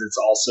one, because it's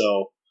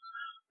also,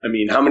 I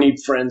mean, how many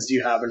friends do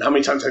you have, and how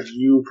many times have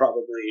you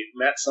probably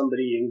met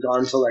somebody and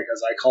gone to, like,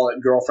 as I call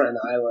it, girlfriend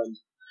island,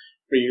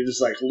 where you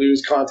just like lose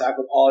contact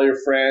with all your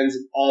friends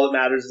and all that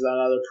matters is that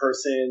other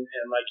person,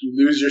 and like you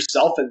lose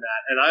yourself in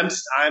that. And I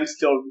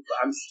still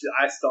have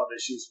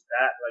issues with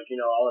that. Like, you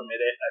know, I'll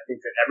admit it. I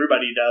think that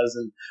everybody does,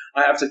 and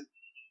I have to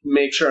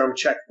make sure I'm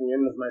checking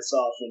in with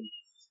myself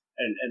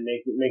and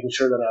making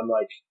sure that I'm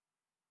like,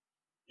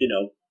 you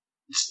know,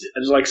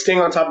 like staying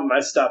on top of my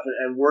stuff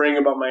and worrying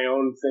about my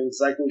own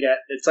things. I can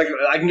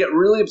get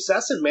really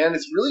obsessive, man.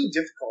 It's really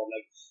difficult.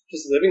 Like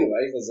just living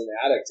life as an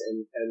addict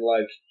and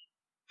like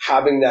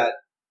having that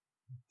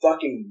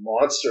fucking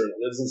monster that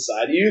lives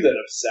inside of you that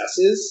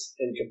obsesses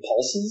and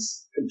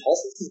compulses.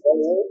 Compulses is that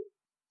word?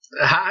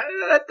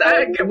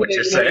 I get what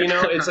you're saying. You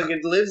know, it's like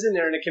it lives in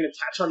there and it can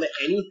attach onto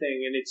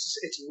anything, and it's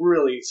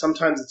really,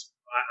 sometimes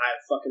I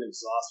fucking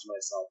exhaust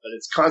myself, but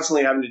it's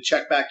constantly having to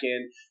check back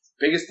in.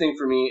 Biggest thing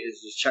for me is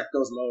just check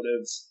those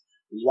motives.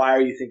 Why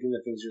are you thinking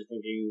the things you're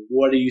thinking?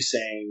 What are you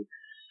saying?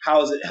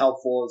 How is it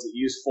helpful? Is it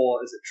useful?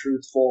 Is it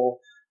truthful?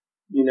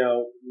 You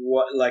know,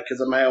 what, like,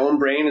 because my own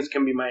brain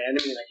can be my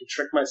enemy, and I can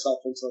trick myself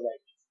into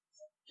like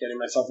getting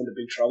myself into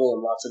big trouble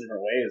in lots of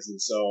different ways.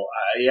 And so,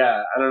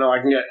 I don't know.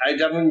 I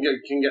definitely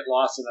can get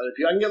lost in other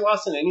people. I can get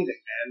lost in anything,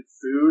 man.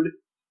 Food,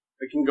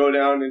 I can go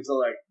down into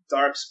like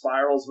dark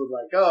spirals with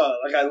like,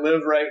 I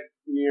live right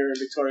near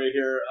Victoria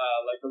here,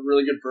 like a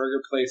really good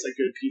burger place, a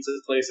good pizza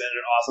place, and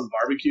an awesome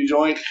barbecue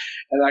joint.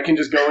 And I can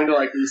just go into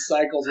like these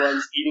cycles where I'm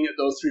just eating at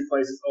those three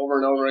places over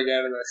and over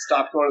again, and I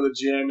stop going to the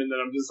gym, and then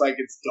I'm just like,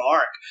 it's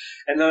dark.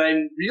 And then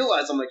I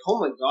realize, I'm like,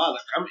 oh my God,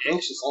 like I'm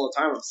anxious all the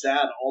time. I'm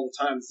sad all the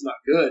time. It's not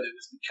good. And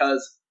it's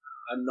because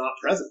I'm not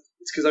present.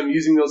 It's because I'm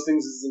using those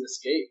things as an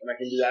escape. And I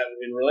can do that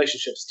in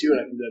relationships too. And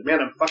I can be like,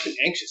 man, I'm fucking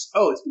anxious.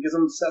 Oh, it's because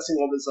I'm obsessing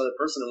over this other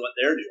person and what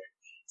they're doing.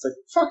 It's like,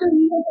 fucking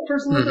let that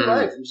person live their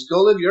life and just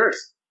go live yours.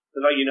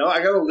 But like, you know,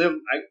 I gotta live,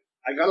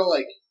 I gotta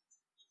like,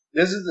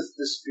 this is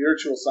the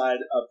spiritual side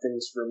of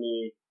things for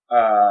me,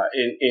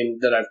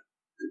 that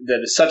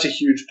is such a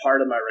huge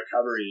part of my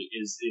recovery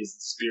is the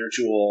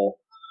spiritual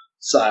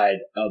side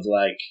of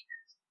like,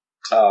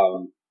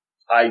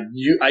 I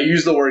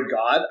use the word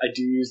God. I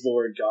do use the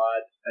word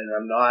God, and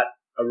I'm not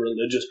a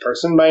religious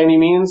person by any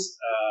means.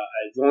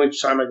 The only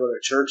time I go to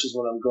church is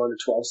when I'm going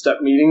to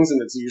 12-step meetings,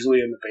 and it's usually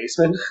in the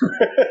basement.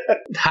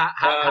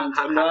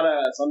 I'm not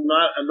a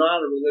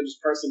religious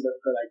person,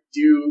 but I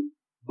do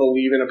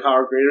believe in a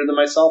power greater than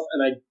myself,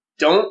 and I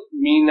don't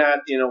mean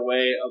that in a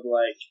way of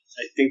like,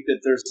 I think that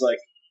there's like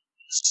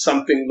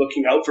something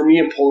looking out for me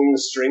and pulling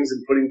the strings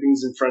and putting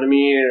things in front of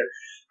me. Or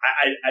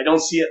I don't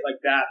see it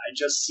like that. I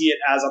just see it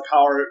as a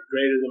power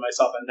greater than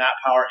myself, and that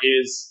power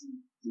is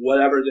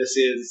whatever this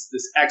is,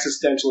 this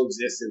existential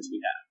existence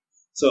we have.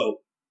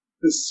 So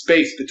this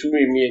space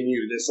between me and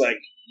you, this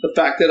like the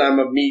fact that I'm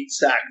a meat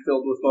sack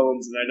filled with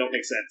bones and I don't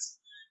make sense.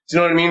 Do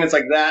you know what I mean? It's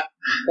like that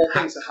whole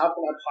thing. So how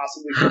can I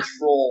possibly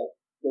control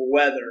the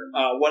weather,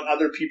 what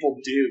other people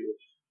do,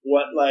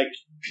 what like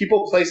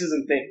people, places,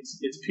 and things?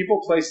 It's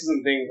people, places,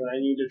 and things, and I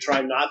need to try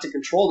not to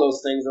control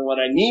those things. And what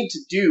I need to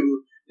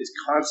do is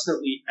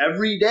constantly,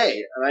 every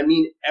day, and I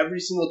mean every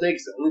single day,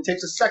 because it only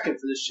takes a second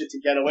for this shit to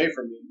get away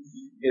from me,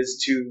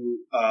 is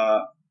to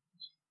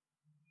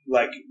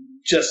like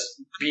just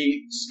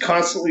be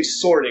constantly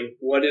sorting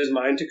what is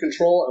mine to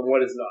control and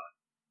what is not.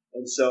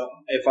 And so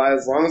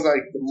as long as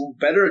the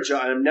better a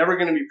job, I'm never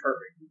going to be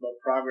perfect, but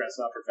progress,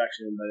 not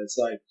perfection. But it's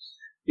like,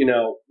 you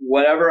know,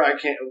 whatever I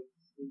can,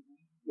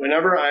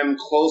 whenever I'm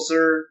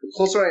closer, the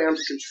closer I am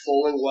to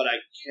controlling what I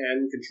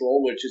can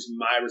control, which is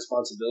my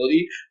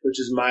responsibility, which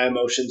is my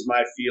emotions,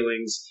 my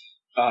feelings,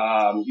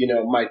 you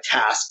know, my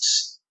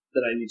tasks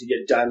that I need to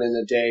get done in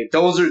a day.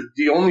 Those are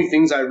the only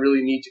things I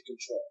really need to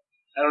control.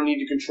 I don't need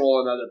to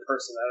control another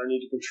person. I don't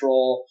need to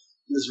control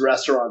this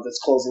restaurant that's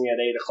closing at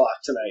 8:00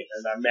 tonight,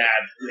 and I'm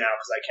mad now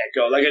because I can't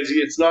go. Like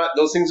it's not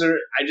those things are.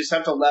 I just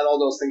have to let all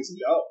those things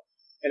go,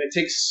 and it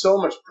takes so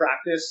much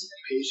practice,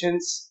 and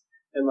patience,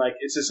 and like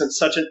it's just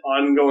such an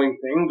ongoing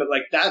thing. But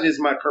like that is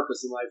my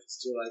purpose in life, is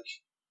to like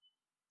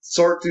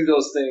sort through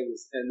those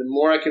things, and the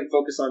more I can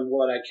focus on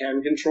what I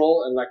can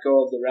control and let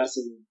go of the rest,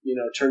 and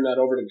turn that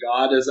over to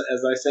God, as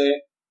I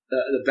say,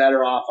 the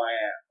better off I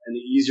am, and the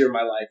easier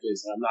my life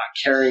is, and I'm not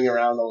carrying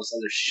around all this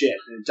other shit,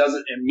 and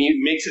it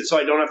makes it so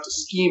I don't have to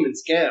scheme and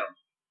scam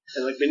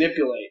and like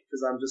manipulate,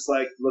 because I'm just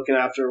like looking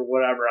after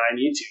whatever I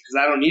need to,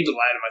 because I don't need to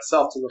lie to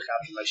myself to look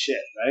after my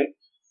shit, right?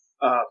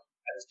 I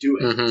just do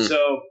it. Mm-hmm.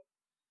 So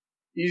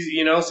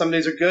easy, some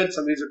days are good,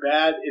 some days are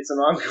bad. It's an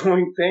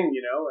ongoing thing,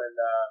 and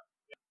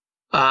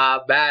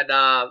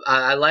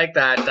I like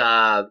that.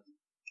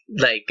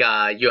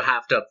 You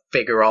have to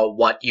figure out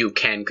what you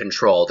can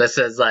control. This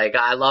is like,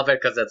 I love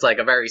it because it's like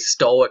a very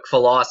stoic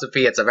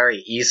philosophy. It's a very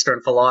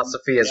Eastern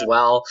philosophy as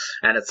well.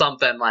 And it's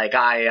something like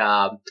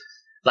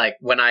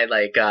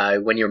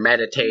when you're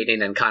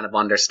meditating and kind of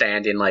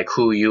understanding like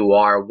who you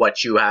are,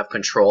 what you have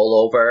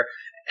control over.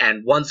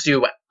 And once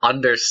you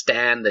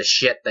understand the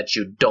shit that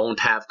you don't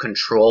have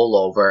control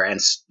over,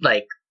 and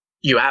like,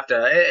 you have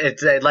to,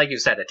 it's like you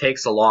said, it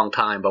takes a long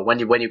time, but when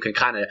you can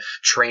kind of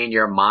train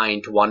your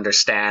mind to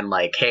understand,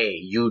 like, hey,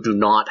 you do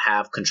not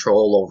have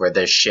control over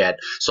this shit,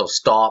 so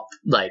stop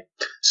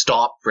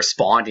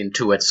responding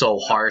to it so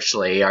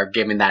harshly, or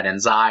giving that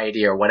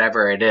anxiety or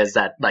whatever it is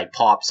that like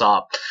pops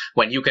up.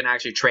 When you can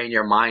actually train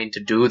your mind to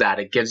do that,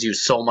 it gives you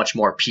so much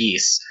more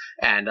peace.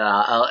 And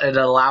it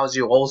allows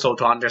you also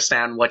to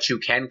understand what you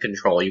can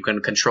control. You can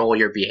control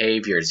your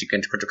behaviors. You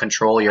can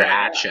control your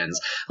actions.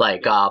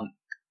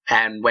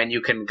 And when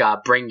you can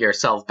bring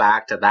yourself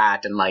back to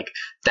that and like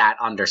that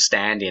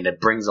understanding, it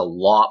brings a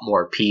lot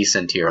more peace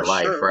into your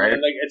life, right?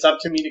 And, like, it's up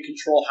to me to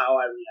control how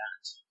I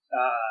react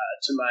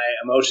to my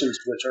emotions,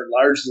 which are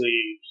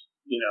largely,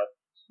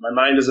 my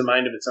mind is a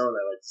mind of its own,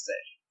 I like to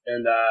say.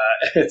 And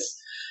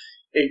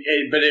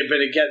but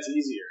it gets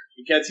easier.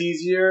 It gets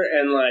easier,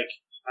 and like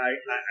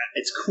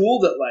it's cool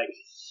that like.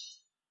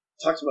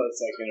 Talked about this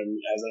like I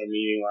was in a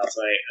meeting last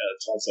night, a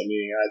 12-step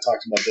meeting, and I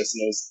talked about this,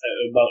 and it was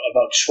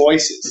about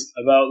choices,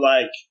 about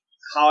like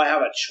how I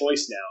have a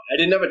choice now. I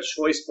didn't have a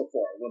choice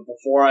before.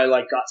 Before I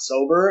like got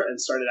sober and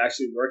started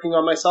actually working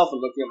on myself and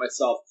looking at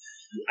myself,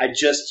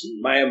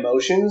 my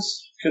emotions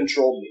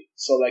controlled me.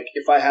 So like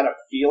if I had a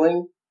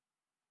feeling,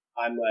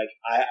 I'm like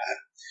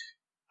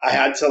I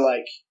had to act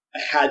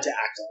on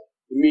it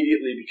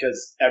immediately,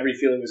 because every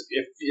feeling is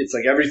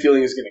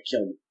going to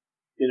kill me.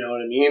 You know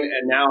what I mean?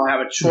 And now I have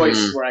a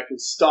choice where I can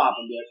stop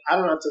and be like, I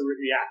don't have to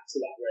react to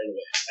that right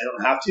away. I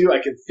don't have to.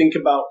 I can think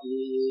about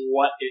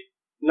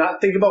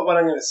not think about what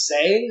I'm going to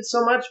say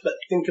so much, but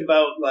think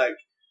about like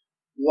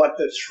what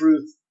the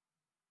truth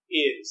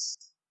is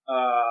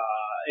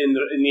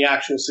in the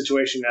actual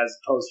situation, as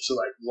opposed to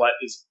like what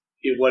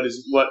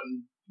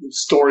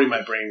story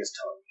my brain is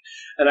telling me.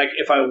 And like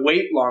if I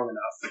wait long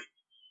enough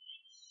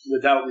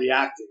without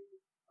reacting,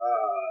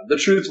 the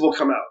truth will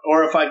come out.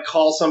 Or if I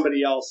call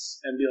somebody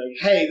else and be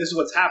like, hey, this is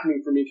what's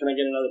happening for me, can I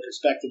get another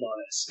perspective on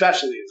it?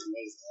 Especially is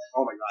amazing. Like,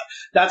 oh my God.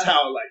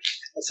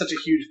 That's such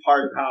a huge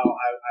part of how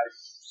I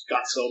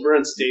got sober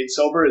and stayed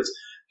sober, is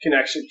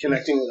connecting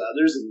with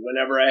others. And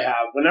whenever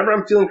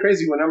I'm feeling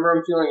crazy, whenever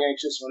I'm feeling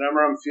anxious, whenever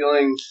I'm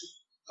feeling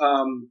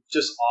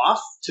just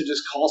off, to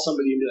just call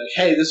somebody and be like,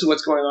 hey, this is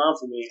what's going on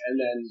for me.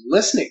 And then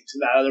listening to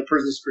that other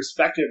person's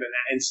perspective, and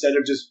instead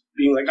of just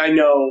being like, I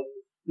know,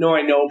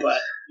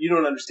 but you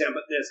don't understand,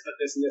 but this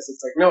and this.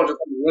 It's like, no, just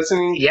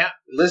listening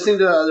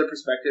to the other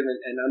perspective,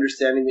 and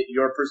understanding that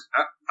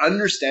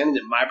understanding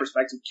that my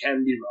perspective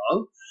can be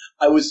wrong.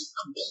 I was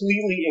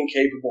completely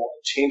incapable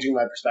of changing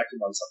my perspective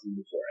on something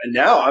before, and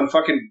now I'm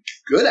fucking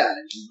good at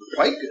it,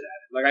 quite good at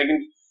it. Like I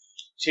can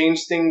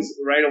change things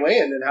right away,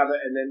 and then have it,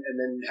 and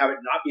then have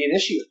it not be an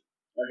issue.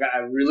 Like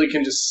I really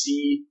can just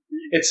see.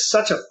 It's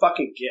such a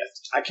fucking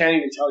gift. I can't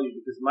even tell you,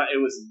 because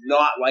it was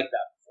not like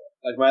that before.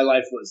 Like my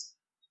life was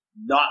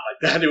not like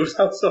that. I was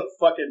a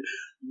fucking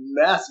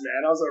mess,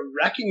 man. I was a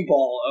wrecking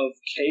ball of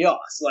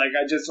chaos. Like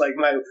I just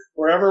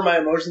wherever my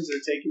emotions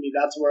are taking me,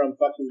 that's where I'm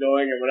fucking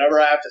going. And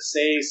whatever I have to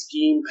say,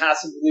 scheme,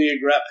 passive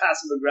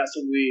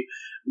aggressively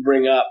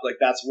bring up, like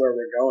that's where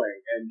we're going.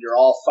 And you're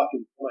all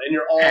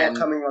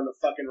coming on the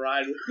fucking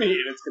ride with me,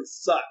 and it's gonna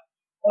suck.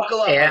 Buckle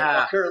up,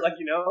 motherfucker,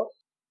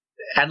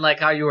 And like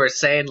how you were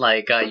saying,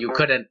 like you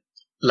couldn't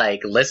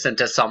like listen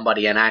to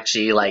somebody and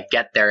actually like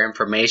get their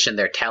information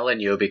they're telling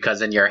you,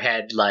 because in your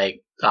head,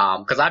 like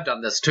because I've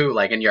done this too,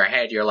 like in your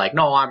head you're like,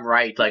 no, I'm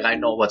right, like I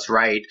know what's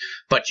right,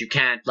 but you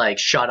can't like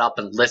shut up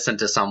and listen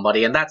to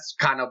somebody. And that's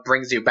kind of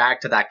brings you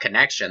back to that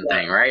connection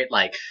thing, right?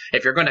 Like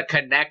if you're going to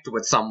connect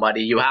with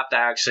somebody, you have to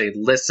actually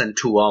listen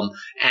to them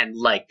and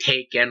like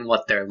take in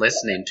what they're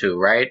listening to,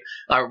 right?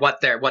 Or what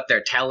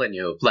they're telling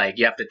you. Like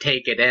you have to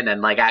take it in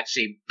and like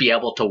actually be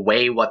able to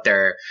weigh what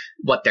they're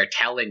what they're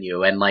telling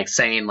you and like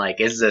saying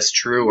like, is this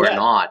true or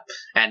not?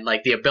 And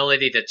like the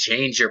ability to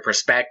change your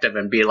perspective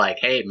and be like,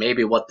 hey,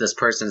 maybe what this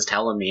person's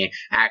telling me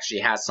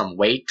actually has some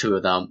weight to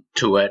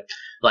it.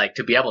 Like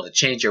to be able to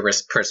change your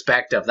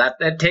perspective,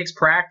 that takes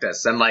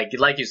practice. And like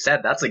you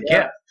said, that's a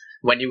gift.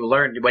 When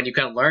you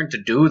can learn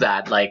to do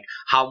that, like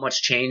how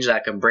much change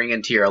that can bring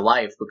into your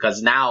life,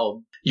 because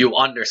now you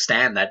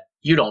understand that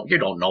you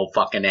don't know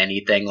fucking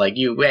anything. Like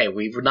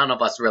none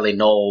of us really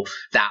know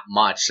that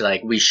much.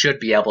 Like we should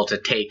be able to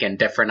take in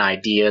different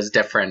ideas,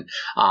 different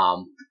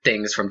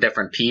things from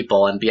different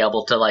people, and be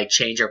able to like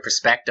change your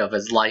perspective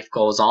as life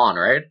goes on,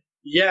 right?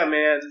 Yeah,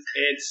 man.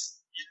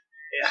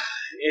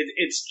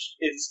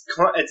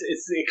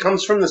 It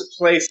comes from this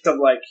place of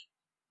like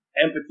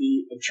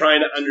empathy, of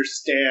trying to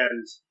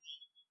understand,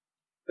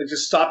 like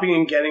just stopping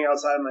and getting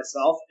outside of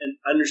myself and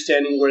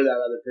understanding where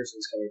that other person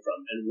is coming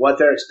from and what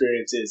their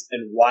experience is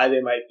and why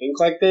they might think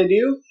like they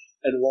do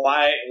and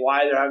why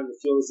they're having the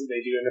feelings that they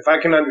do. And if I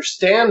can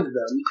understand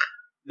them,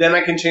 then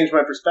I can change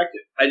my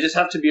perspective. I just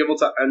have to be able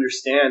to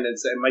understand, and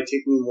it might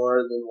take me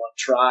more than one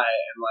try.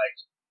 And like,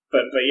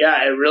 but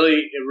yeah, it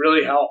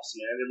really helps,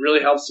 man. It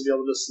really helps to be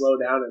able to slow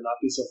down and not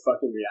be so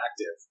fucking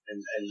reactive. And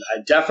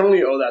I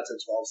definitely owe that to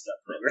 12-step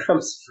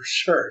programs for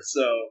sure.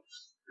 So.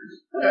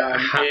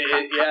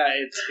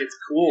 It's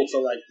cool to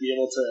like be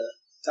able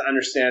to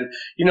understand.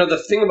 You know,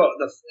 the thing about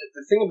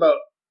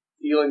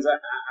feelings.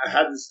 I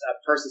had this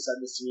person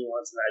said this to me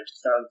once, and I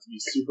just found it to be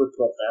super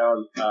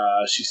profound.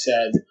 She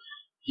said,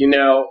 "You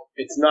know,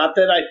 it's not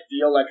that I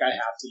feel like I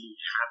have to be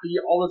happy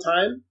all the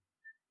time.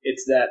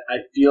 It's that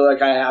I feel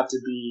like I have to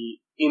be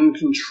in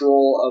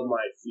control of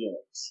my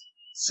feelings.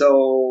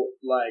 So,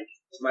 like."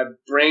 My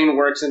brain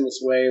works in this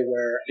way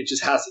where it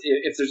just has,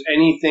 if there's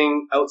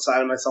anything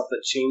outside of myself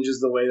that changes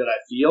the way that I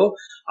feel,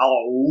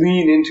 I'll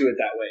lean into it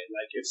that way.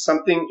 Like if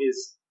something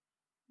is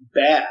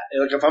bad,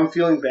 like if I'm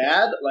feeling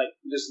bad, like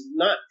just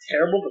not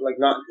terrible, but like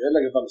not good,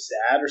 like if I'm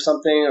sad or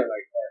something, or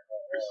like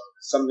or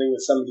something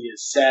that somebody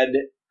has said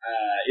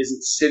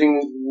isn't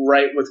sitting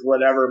right with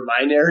whatever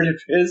my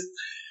narrative is,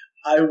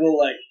 I will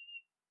like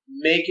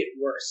make it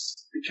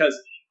worse because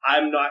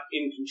I'm not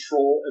in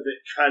control of it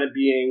kind of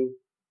being,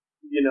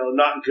 you know,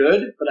 not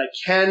good, but I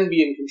can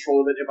be in control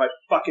of it if I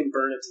fucking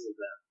burn it to the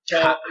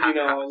ground. You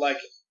know, like,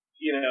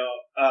 you know,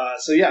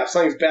 so yeah, if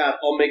something's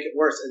bad, I'll make it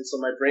worse. And so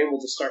my brain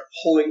will just start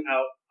pulling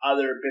out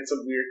other bits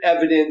of weird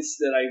evidence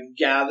that it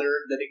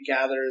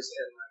gathers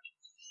and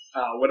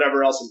like,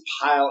 whatever else and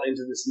pile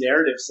into this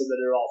narrative so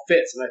that it all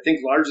fits. And I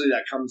think largely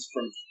that comes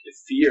from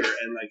fear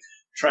and like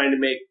trying to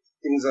make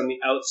things on the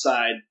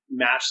outside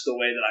match the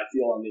way that I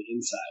feel on the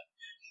inside.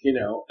 You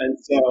know, and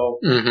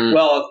so,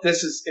 well, if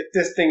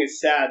this thing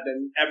is sad,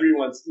 then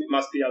everyone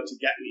must be out to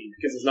get me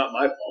because it's not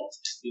my fault.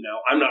 You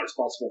know, I'm not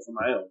responsible for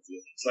my own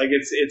feelings. Like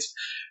it's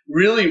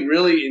really,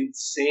 really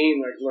insane.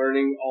 Like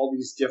learning all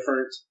these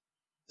different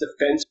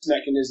defense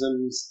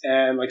mechanisms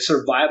and like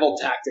survival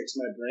tactics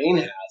my brain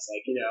has.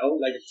 Like, you know,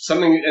 like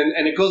something,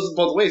 and it goes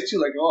both ways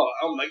too. Like,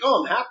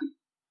 I'm happy.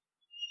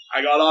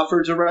 I got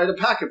offered to write a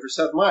packet for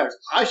Seth Meyers.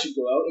 I should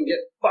go out and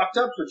get fucked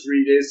up for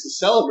 3 days to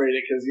celebrate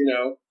it because, you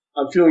know,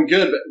 I'm feeling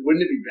good, but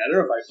wouldn't it be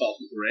better if I felt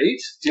great?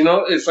 Do you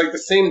know, it's like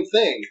the same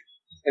thing.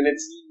 And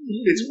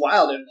it's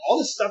wild. And all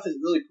this stuff is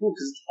really cool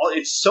because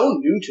it's so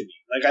new to me.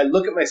 Like, I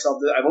look at myself,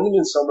 I've only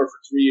been sober for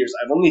 3 years.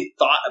 I've only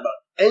thought about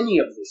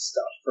any of this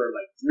stuff for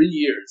like 3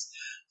 years.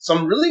 So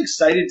I'm really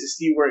excited to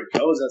see where it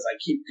goes as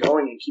I keep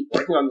going and keep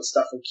working on this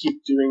stuff and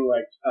keep doing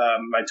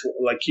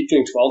keep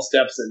doing 12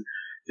 steps and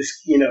just,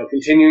 you know,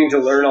 continuing to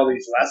learn all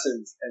these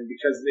lessons. And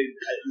because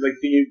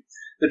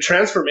the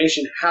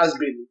transformation has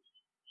been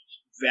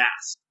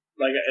vast.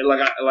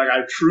 I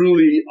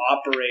truly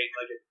operate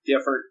like a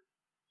different,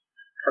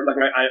 like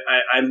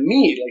I'm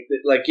me,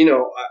 you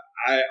know,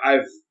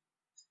 I've,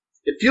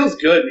 it feels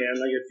good, man.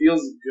 Like it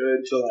feels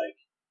good to like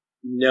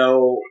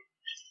know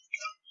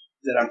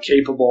that I'm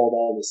capable of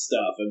all this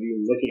stuff and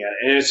even looking at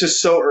it. And it's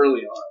just so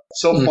early on,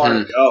 so far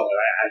to go. And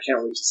I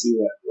can't wait to see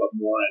what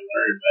more I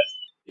learn. But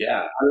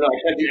yeah, I don't know. I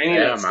can't do any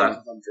of that stuff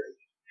if I'm drinking.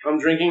 If I'm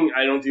drinking,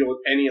 I don't deal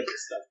with any of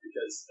this stuff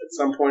because at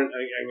some point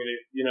I'm gonna,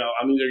 you know,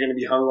 I'm either gonna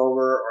be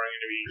hungover or I'm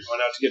gonna be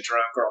going out to get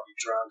drunk or I'll be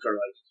drunk or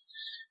like,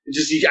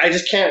 I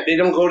just can't. They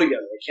don't go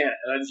together. I can't.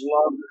 And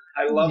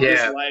I love this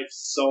life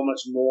so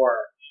much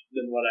more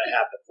than what I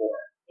had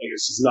before. Like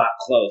it's just not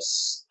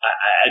close.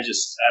 I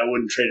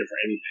wouldn't trade it for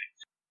anything.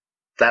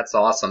 That's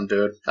awesome,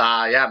 dude.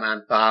 Yeah,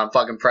 man. I'm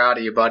fucking proud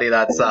of you, buddy.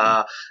 That's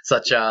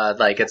such a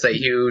it's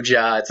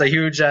a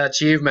huge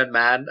achievement,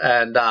 man.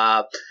 And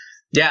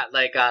yeah,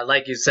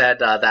 like you said,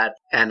 that,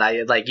 and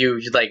I like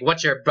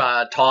what you're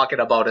talking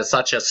about is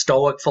such a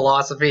stoic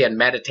philosophy and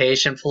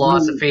meditation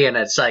philosophy, and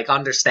it's like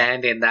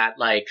understanding that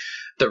like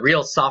the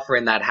real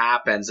suffering that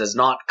happens is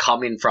not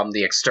coming from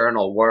the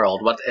external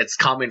world. What it's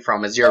coming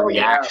from is your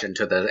reaction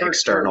to the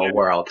external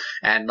world,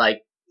 and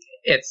like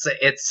it's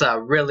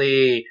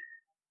really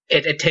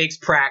it takes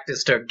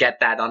practice to get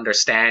that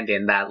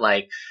understanding that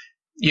like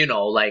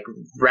like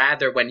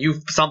rather when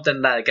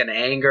something like an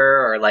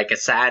anger or like a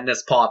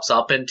sadness pops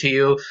up into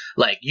you,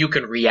 like you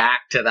can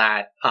react to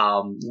that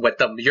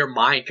your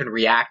mind can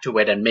react to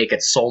it and make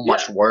it so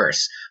much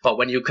worse. But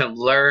when you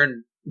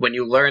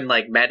learn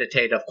like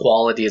meditative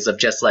qualities of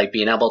just like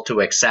being able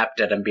to accept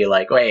it and be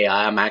like, hey,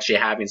 I'm actually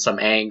having some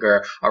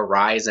anger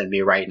arise in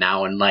me right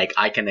now, and like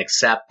I can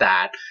accept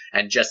that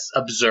and just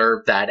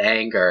observe that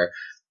anger,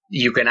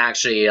 you can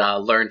actually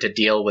learn to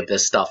deal with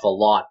this stuff a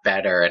lot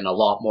better and a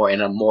lot more in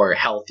a more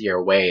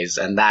healthier ways,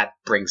 and that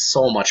brings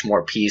so much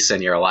more peace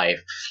in your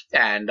life.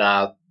 And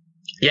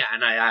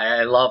and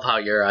I love how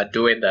you're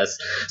doing this.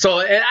 So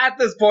at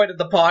this point of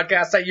the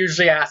podcast, I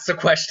usually ask the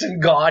question,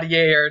 God,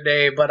 yay or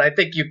nay, but I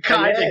think you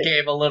kind of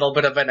gave a little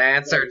bit of an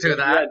answer to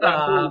that.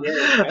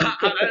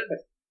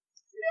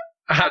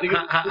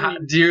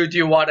 Do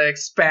you want to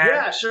expand?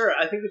 Yeah, sure.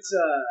 I find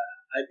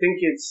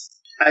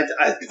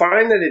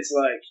that it's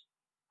like,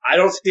 I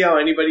don't see how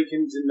anybody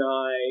can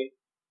deny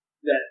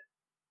that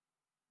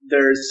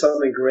there is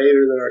something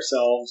greater than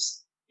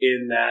ourselves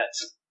in that.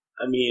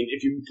 I mean,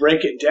 if you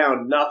break it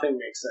down, nothing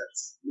makes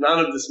sense. None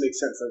of this makes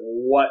sense. Like,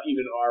 what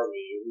even are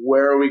we?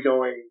 Where are we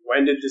going?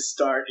 When did this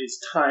start? Is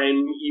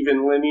time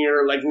even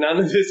linear? Like, none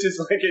of this is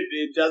like,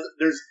 it doesn't,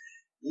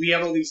 we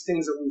have all these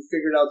things that we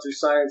figured out through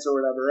science or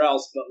whatever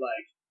else, but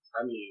like,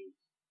 I mean,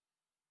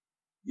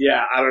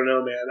 yeah, I don't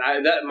know, man.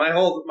 My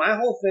whole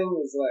thing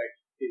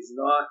is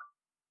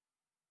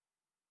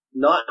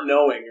not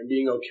knowing and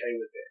being okay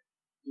with it.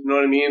 You know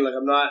what I mean? Like,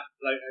 I'm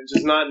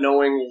just not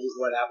knowing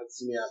what happens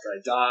to me after I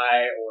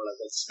die, or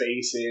like what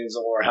space is,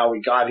 or how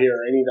we got here,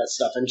 or any of that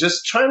stuff, and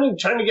just trying to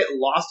get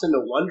lost in the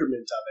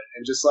wonderment of it,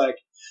 and just like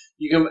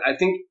I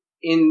think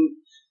in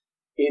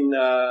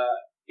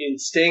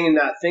staying in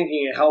that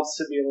thinking, it helps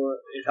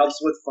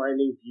with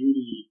finding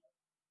beauty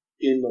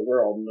in the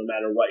world, no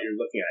matter what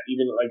you're looking at.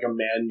 Even like a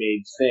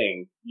man-made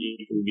thing,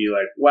 you can be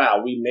like,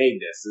 wow, we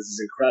made this. This is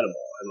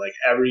incredible. And like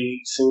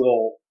every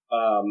single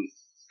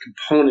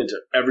component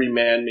of every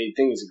man-made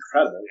thing is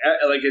incredible.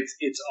 Like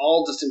it's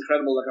all just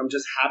incredible. Like, I'm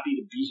just happy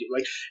to be here.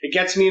 Like, it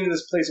gets me into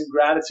this place of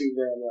gratitude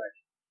where I'm like,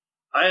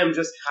 I am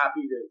just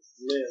happy to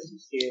live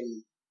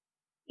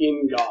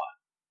in God,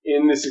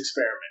 in this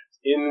experiment,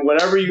 in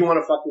whatever you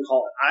want to fucking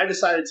call it. I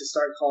decided to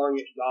start calling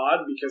it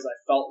God because I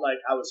felt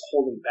like I was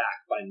holding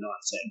back by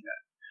not saying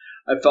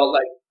that. I felt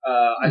like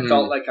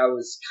I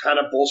was kind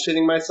of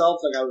bullshitting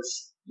myself. Like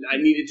I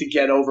needed to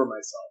get over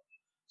myself.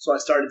 So I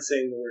started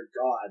saying the word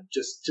God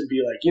just to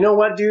be like, you know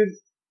what, dude?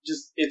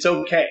 Just, it's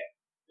okay.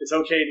 It's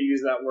okay to use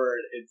that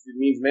word. It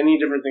means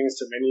many different things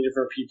to many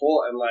different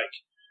people. And like,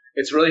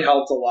 it's really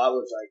helped a lot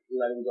with like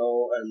letting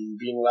go and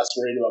being less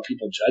worried about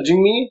people judging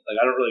me. Like,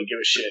 I don't really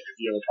give a shit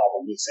if you have a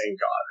problem with me saying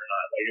God or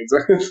not. Like, it's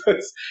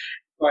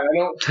like, I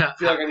don't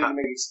feel like I need to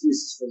make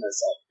excuses for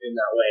myself in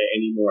that way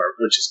anymore,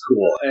 which is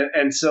cool.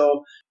 And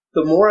so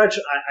the more I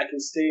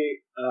can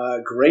stay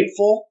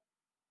grateful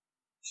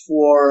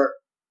for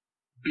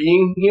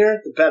being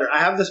here, the better. I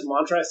have this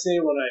mantra I say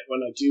when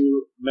I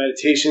do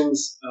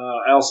meditations.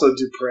 I also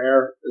do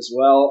prayer as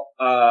well.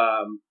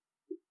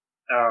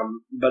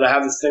 But I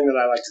have this thing that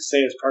I like to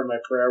say as part of my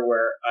prayer,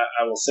 where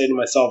I will say to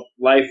myself,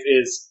 life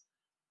is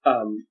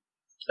a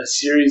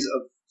series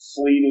of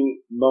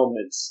fleeting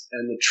moments,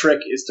 and the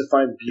trick is to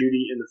find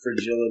beauty in the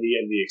fragility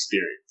of the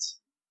experience.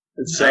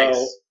 And so,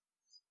 nice.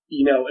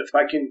 You know, if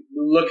I can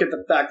look at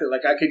the fact that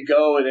like I could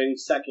go at any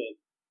second,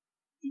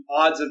 the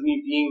odds of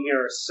me being here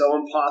are so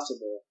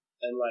impossible,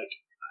 and like,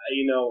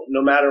 you know,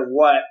 no matter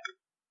what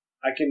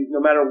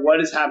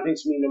is happening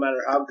to me, no matter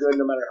how good,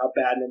 no matter how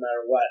bad, no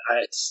matter what,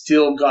 I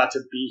still got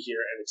to be here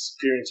and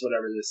experience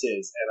whatever this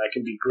is, and I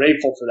can be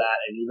grateful for that.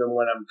 And even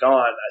when I'm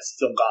gone, I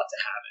still got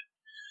to have it,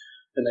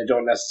 and I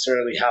don't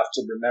necessarily have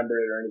to remember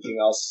it or anything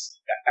else.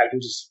 I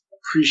can just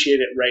appreciate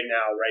it right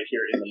now, right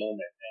here in the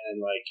moment, and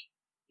like.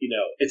 You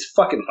know, it's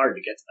fucking hard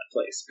to get to that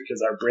place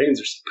because our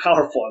brains are so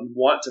powerful and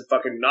want to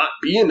fucking not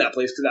be in that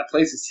place because that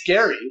place is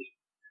scary.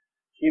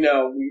 You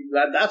know,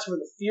 that's where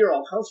the fear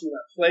all comes from,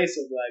 that place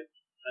of like,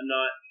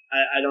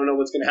 I don't know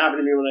what's going to happen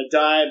to me when I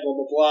die, blah,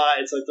 blah, blah.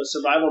 It's like the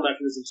survival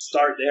mechanisms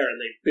start there and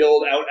they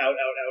build out of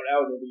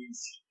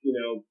these, you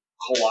know,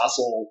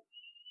 colossal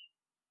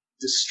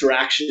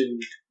distraction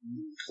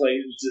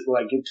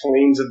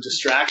planes of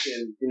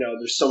distraction. You know,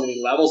 there's so many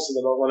levels to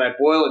them, but when I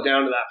boil it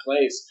down to that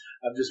place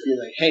of just being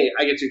like, hey,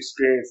 I get to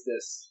experience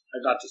this, I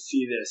got to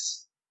see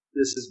this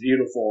is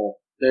beautiful,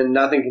 then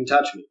nothing can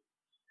touch me.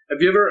 Have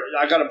you ever,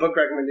 I got a book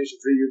recommendation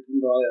for you, you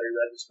probably already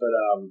read this, but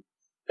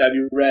have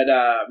you read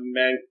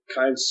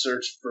Mankind's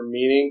Search for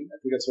Meaning?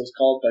 I think that's what it's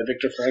called, by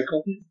Viktor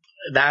Frankl.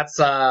 That's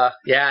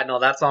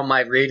that's on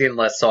my reading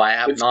list, so I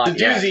have not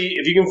yet. It's a doozy.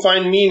 If you can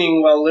find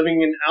meaning while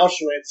living in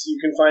Auschwitz, you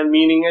can find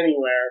meaning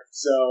anywhere.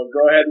 So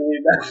go ahead and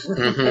read that.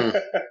 Mm-hmm.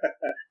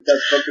 That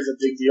book is a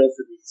big deal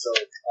for me. So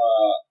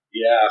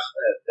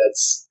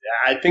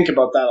I think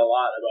about that a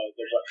lot, about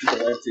what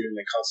people went through in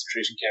the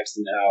concentration camps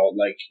and how,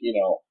 like, you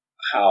know,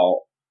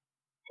 how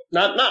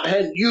not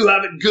you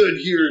have it good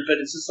here, but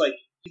it's just like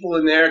people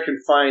in there can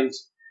find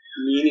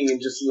meaning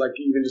and just like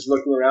even just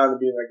looking around and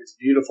being like, it's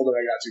beautiful that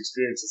I got to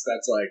experience this.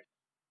 That's like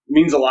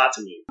means a lot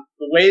to me.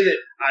 The way that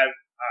I've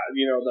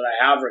that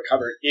I have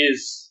recovered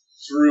is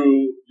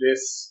through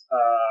this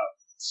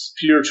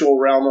spiritual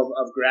realm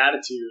of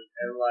gratitude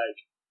and like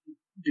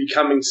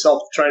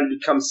trying to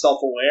become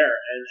self-aware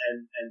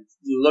and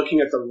looking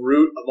at the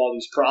root of all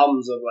these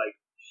problems of like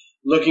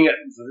looking at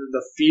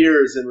the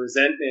fears and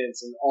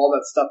resentments and all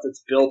that stuff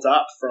that's built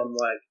up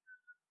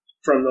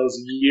from those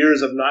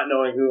years of not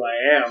knowing who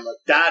I am.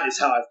 Like that is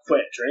how I've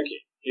quit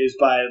drinking, is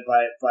by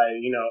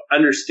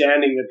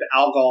understanding that the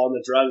alcohol and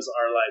the drugs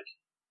are like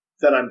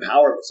that I'm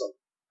powerless over.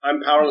 I'm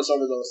powerless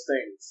over those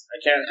things. I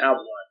can't have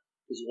one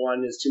because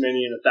one is too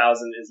many and 1,000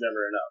 is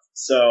never enough.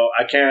 So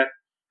I can't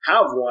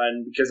have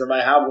one because if I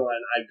have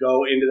one, I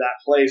go into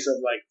that place of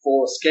like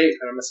full escape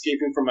and I'm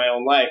escaping from my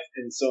own life.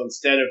 And so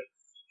instead of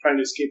trying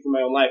to escape from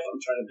my own life,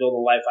 I'm trying to build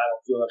a life I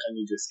don't feel like I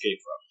need to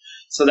escape from.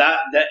 So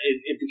that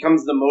it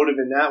becomes the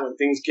motive in that when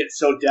things get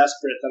so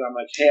desperate that I'm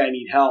like, hey, I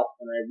need help,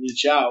 and I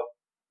reach out,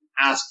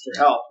 ask for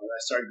help, and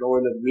I start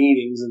going to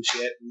meetings and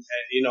shit, and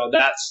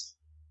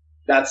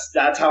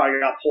that's how I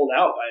got pulled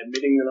out, by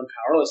admitting that I'm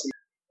powerless.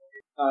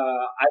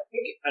 I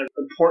think an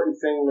important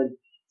thing when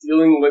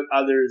dealing with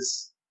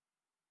others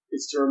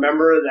is to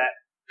remember that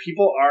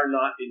people are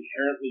not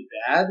inherently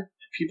bad.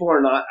 People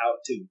are not out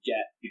to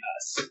get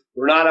us.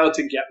 We're not out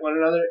to get one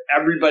another.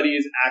 Everybody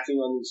is acting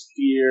on these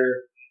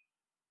fear,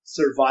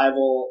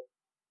 survival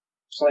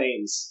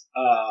planes,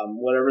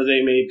 whatever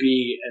they may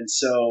be. And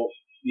so,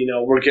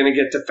 we're going to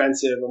get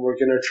defensive and we're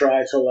going to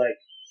try to like,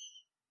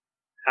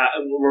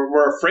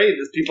 we're afraid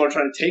that people are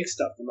trying to take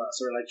stuff from us,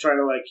 or like trying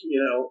to like,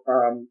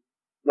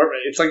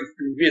 it's like,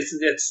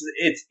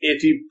 it's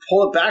if you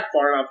pull it back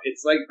far enough,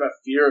 it's like the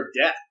fear of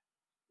death,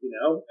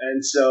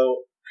 and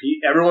so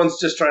everyone's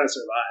just trying to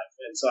survive.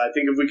 And so I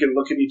think if we can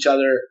look at each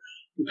other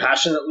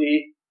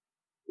compassionately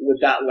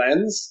with that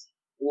lens,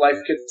 life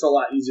gets a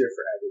lot easier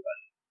for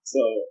everybody. So,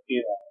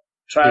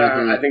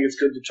 I think it's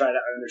good to try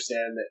to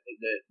understand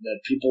that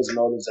people's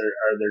motives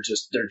are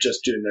they're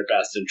just doing their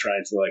best and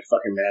trying to like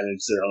fucking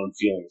manage their own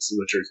feelings,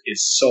 which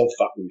is so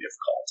fucking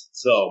difficult.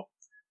 So,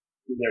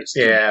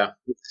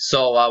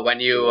 So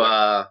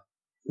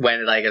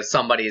when like if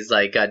somebody's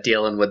like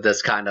dealing with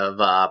this kind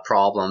of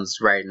problems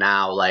right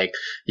now, like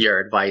your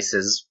advice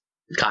is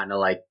kind of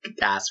like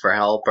ask for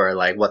help, or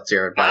like what's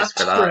your advice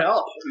for that? Ask for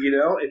help.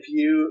 If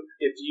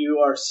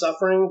you are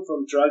suffering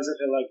from drugs,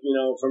 like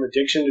from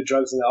addiction to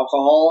drugs and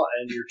alcohol,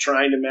 and you're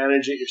trying to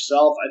manage it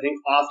yourself, I think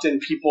often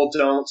people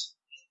don't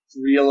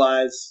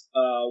realize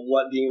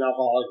what being an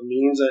alcoholic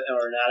means,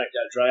 or an addict,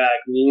 a drug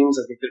addict means.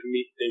 I think that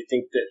they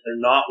think that they're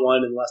not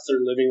one unless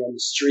they're living on the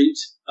street,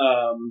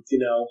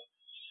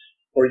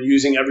 or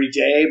using every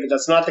day, but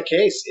that's not the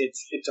case.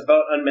 It's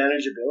about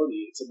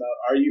unmanageability. It's about,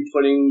 are you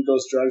putting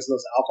those drugs and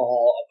those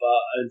alcohol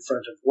in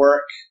front of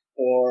work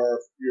or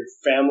your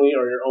family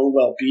or your own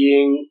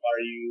well-being?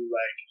 Are you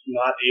like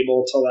not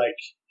able to like,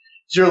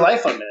 is your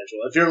life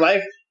unmanageable? If your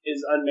life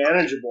is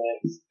unmanageable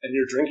and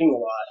you're drinking a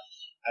lot,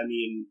 I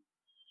mean,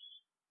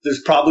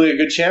 there's probably a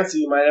good chance that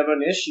you might have an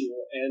issue.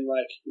 And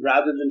like,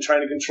 rather than trying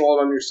to control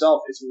it on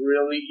yourself, it's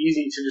really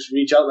easy to just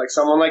reach out, like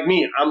someone like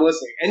me. I'm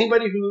listening.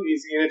 Anybody who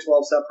is in a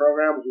 12-step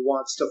program who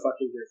wants to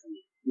fucking hear from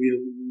you. We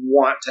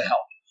want to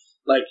help.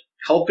 Like,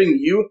 helping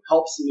you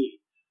helps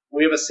me.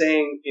 We have a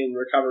saying in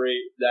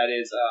recovery that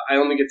is, I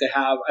only get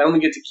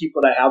to keep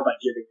what I have by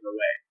giving it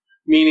away.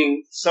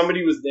 Meaning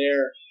somebody was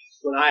there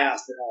when I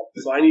asked for help,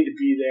 so I need to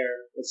be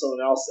there when someone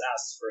else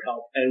asks for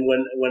help. And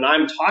when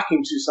I'm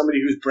talking to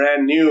somebody who's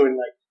brand new, and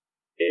like,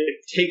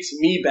 it takes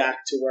me back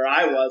to where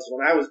I was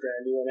when I was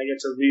brand new, and I get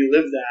to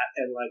relive that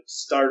and like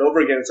start over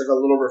again. It's like a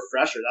little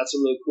refresher. That's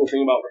a really cool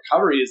thing about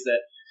recovery, is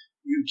that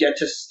you get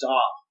to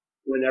stop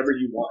whenever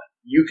you want.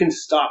 You can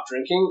stop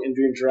drinking and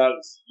doing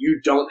drugs. You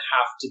don't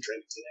have to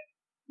drink today.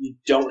 You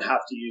don't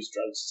have to use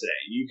drugs today.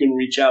 You can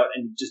reach out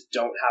and you just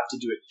don't have to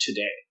do it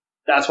today.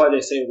 That's why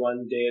they say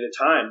one day at a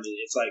time.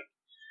 It's like,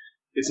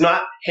 it's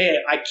not,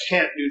 hey, I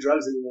can't do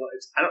drugs anymore.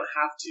 It's, I don't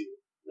have to,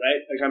 right?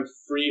 Like, I'm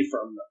free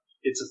from them.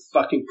 It's a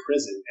fucking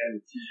prison.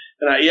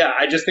 And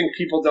I just think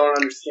people don't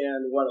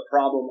understand what a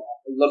problem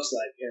looks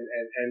like.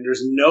 And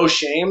there's no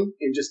shame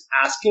in just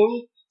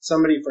asking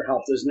somebody for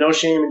help. There's no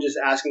shame in just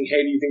asking,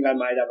 hey, do you think I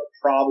might have a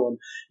problem?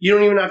 You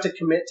don't even have to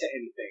commit to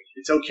anything.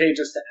 It's okay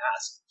just to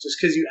ask. Just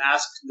because you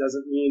ask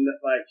doesn't mean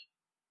that like,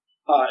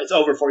 it's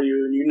over for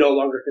you and you no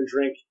longer can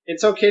drink.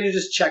 It's okay to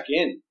just check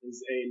in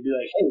and be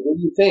like, hey, what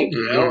do you think?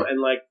 You know? And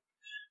like,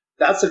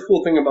 that's the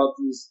cool thing about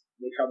these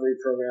recovery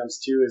programs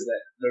too, is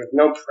that there's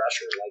no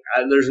pressure.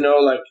 Like,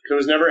 there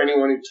was never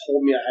anyone who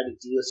told me I had to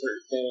do a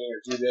certain thing or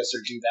do this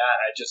or do that.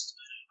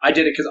 I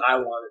did it because I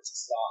wanted to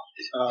stop.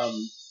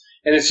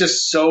 And it's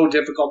just so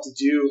difficult to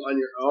do on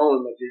your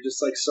own. Like, you're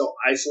just like so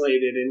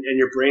isolated, and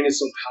your brain is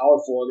so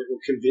powerful, and it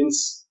will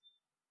convince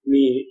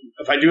me,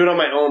 if I do it on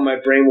my own, my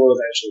brain will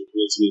eventually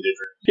convince me to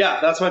drink. Yeah,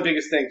 that's my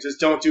biggest thing.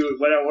 Just don't do it.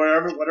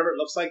 Whatever it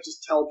looks like,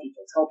 just tell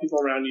people. Tell people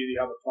around you that you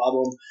have a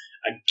problem.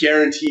 I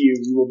guarantee you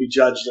will be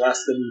judged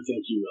less than you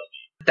think you will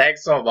be.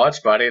 Thanks so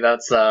much, buddy.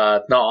 That's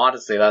no,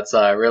 honestly, that's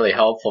really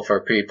helpful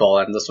for people.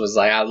 And this was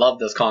I love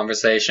this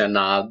conversation.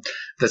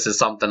 This is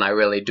something I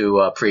really do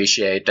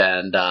appreciate,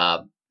 and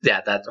yeah,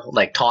 that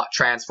like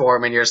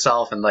transforming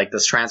yourself and like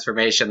this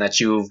transformation that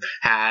you've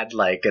had,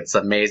 like it's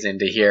amazing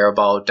to hear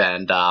about.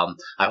 And I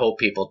hope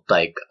people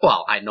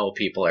I know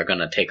people are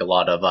gonna take a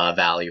lot of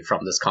value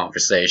from this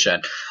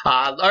conversation.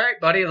 All right,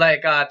 buddy.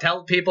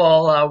 Tell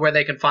people where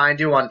they can find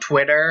you on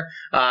Twitter.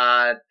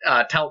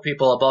 Tell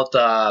people about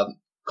the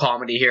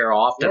Comedy Here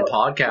Often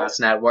podcast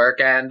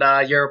network and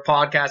your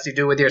podcast you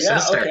do with your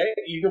sister. Okay.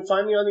 You can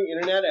find me on the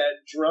internet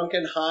at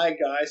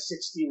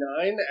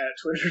drunkenhighguy69 at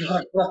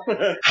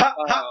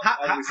twitter.com.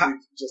 Obviously,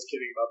 just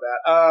kidding about that.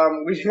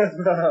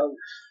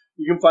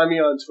 You can find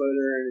me on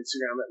Twitter and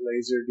Instagram at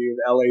LazerDoov,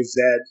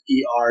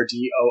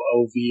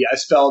 LAZERDOOV. I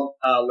spelled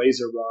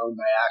laser wrong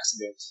by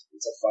accident.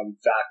 It's a fun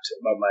fact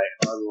about my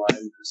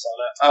online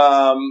persona.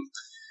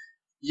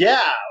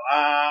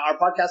 Our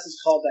podcast is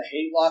called The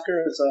Hate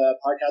Locker. It's a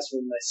podcast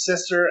with my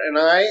sister and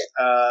I.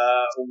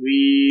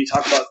 We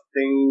talk about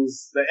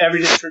things, the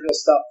everyday trivial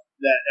stuff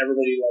that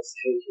everybody loves to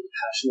hate, with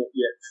passionate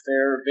yet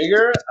fair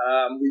vigor.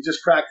 We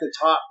just cracked the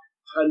top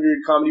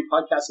 100 comedy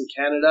podcasts in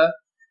Canada.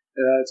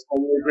 It's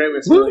really great. We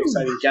have some really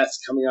exciting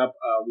guests coming up.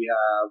 We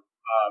have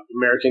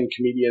American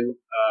comedian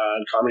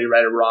and comedy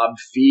writer Rob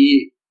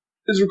Fee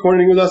is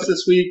recording with us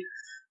this week.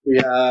 We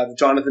have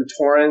Jonathan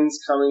Torrens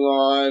coming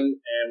on,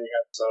 and we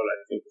have I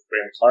think with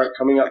Graham Clark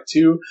coming up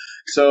too.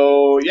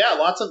 So yeah,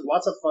 lots of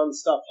fun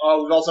stuff.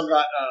 Oh, we've also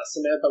got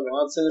Samantha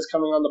Ronson is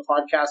coming on the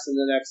podcast in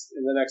the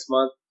next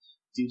month.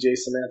 DJ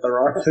Samantha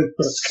Ronson.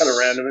 It's kind of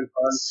random and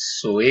fun.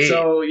 Sweet.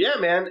 So yeah,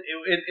 man,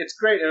 it's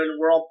great, and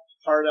we're all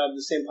part of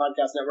the same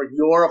podcast network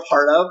you're a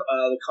part of,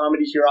 the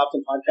Comedy Here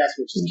Often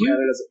podcast, which is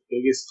Canada's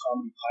biggest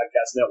comedy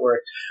podcast network.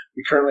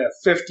 We currently have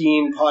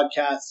 15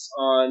 podcasts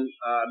on.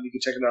 You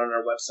can check it out on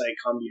our website,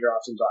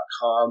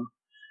 comedyhereoften.com.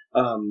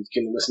 You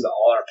can listen to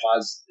all our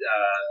pods.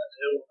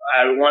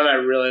 One I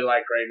really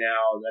like right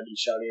now that I've been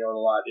shouting out a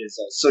lot is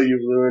So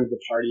You Ruined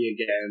the Party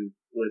Again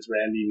with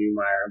Randy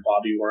Newmeyer and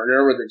Bobby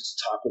Werner, where they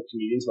just talk with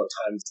comedians about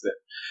times that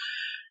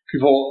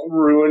people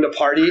ruined a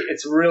party.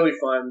 It's really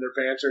fun. Their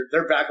banter,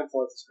 their back and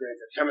forth is great.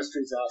 Their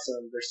chemistry is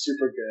awesome. They're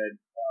super good.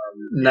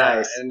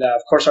 Nice. Yeah. And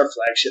of course, our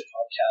flagship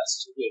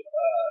podcast with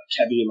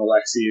Kevy and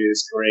Alexi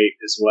is great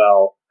as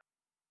well.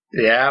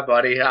 Yeah,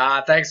 buddy.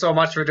 Thanks so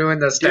much for doing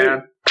this,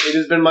 Dan. It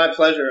has been my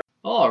pleasure.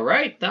 All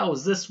right, that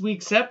was this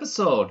week's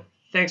episode.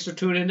 Thanks for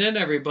tuning in,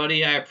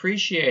 everybody. I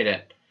appreciate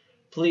it.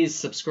 Please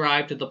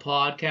subscribe to the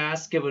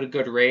podcast. Give it a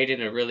good rating.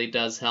 It really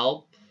does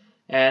help.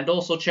 And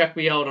also check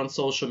me out on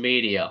social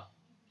media.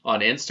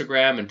 On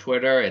Instagram and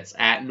Twitter, it's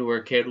at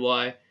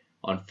NewerKidY.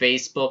 On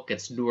Facebook,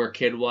 it's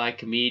NewerKidY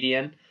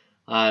Comedian.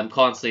 I'm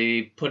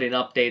constantly putting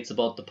updates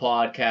about the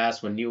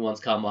podcast when new ones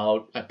come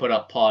out. I put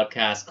up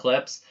podcast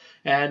clips.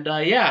 And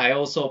I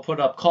also put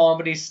up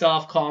comedy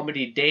stuff,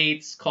 comedy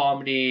dates,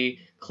 comedy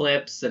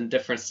clips, and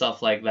different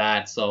stuff like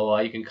that. So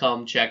you can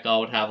come check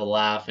out, have a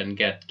laugh, and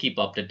keep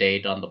up to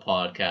date on the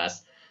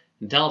podcast.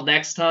 Until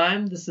next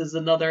time, this is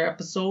another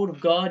episode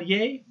of God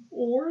Yay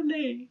or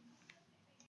Nay.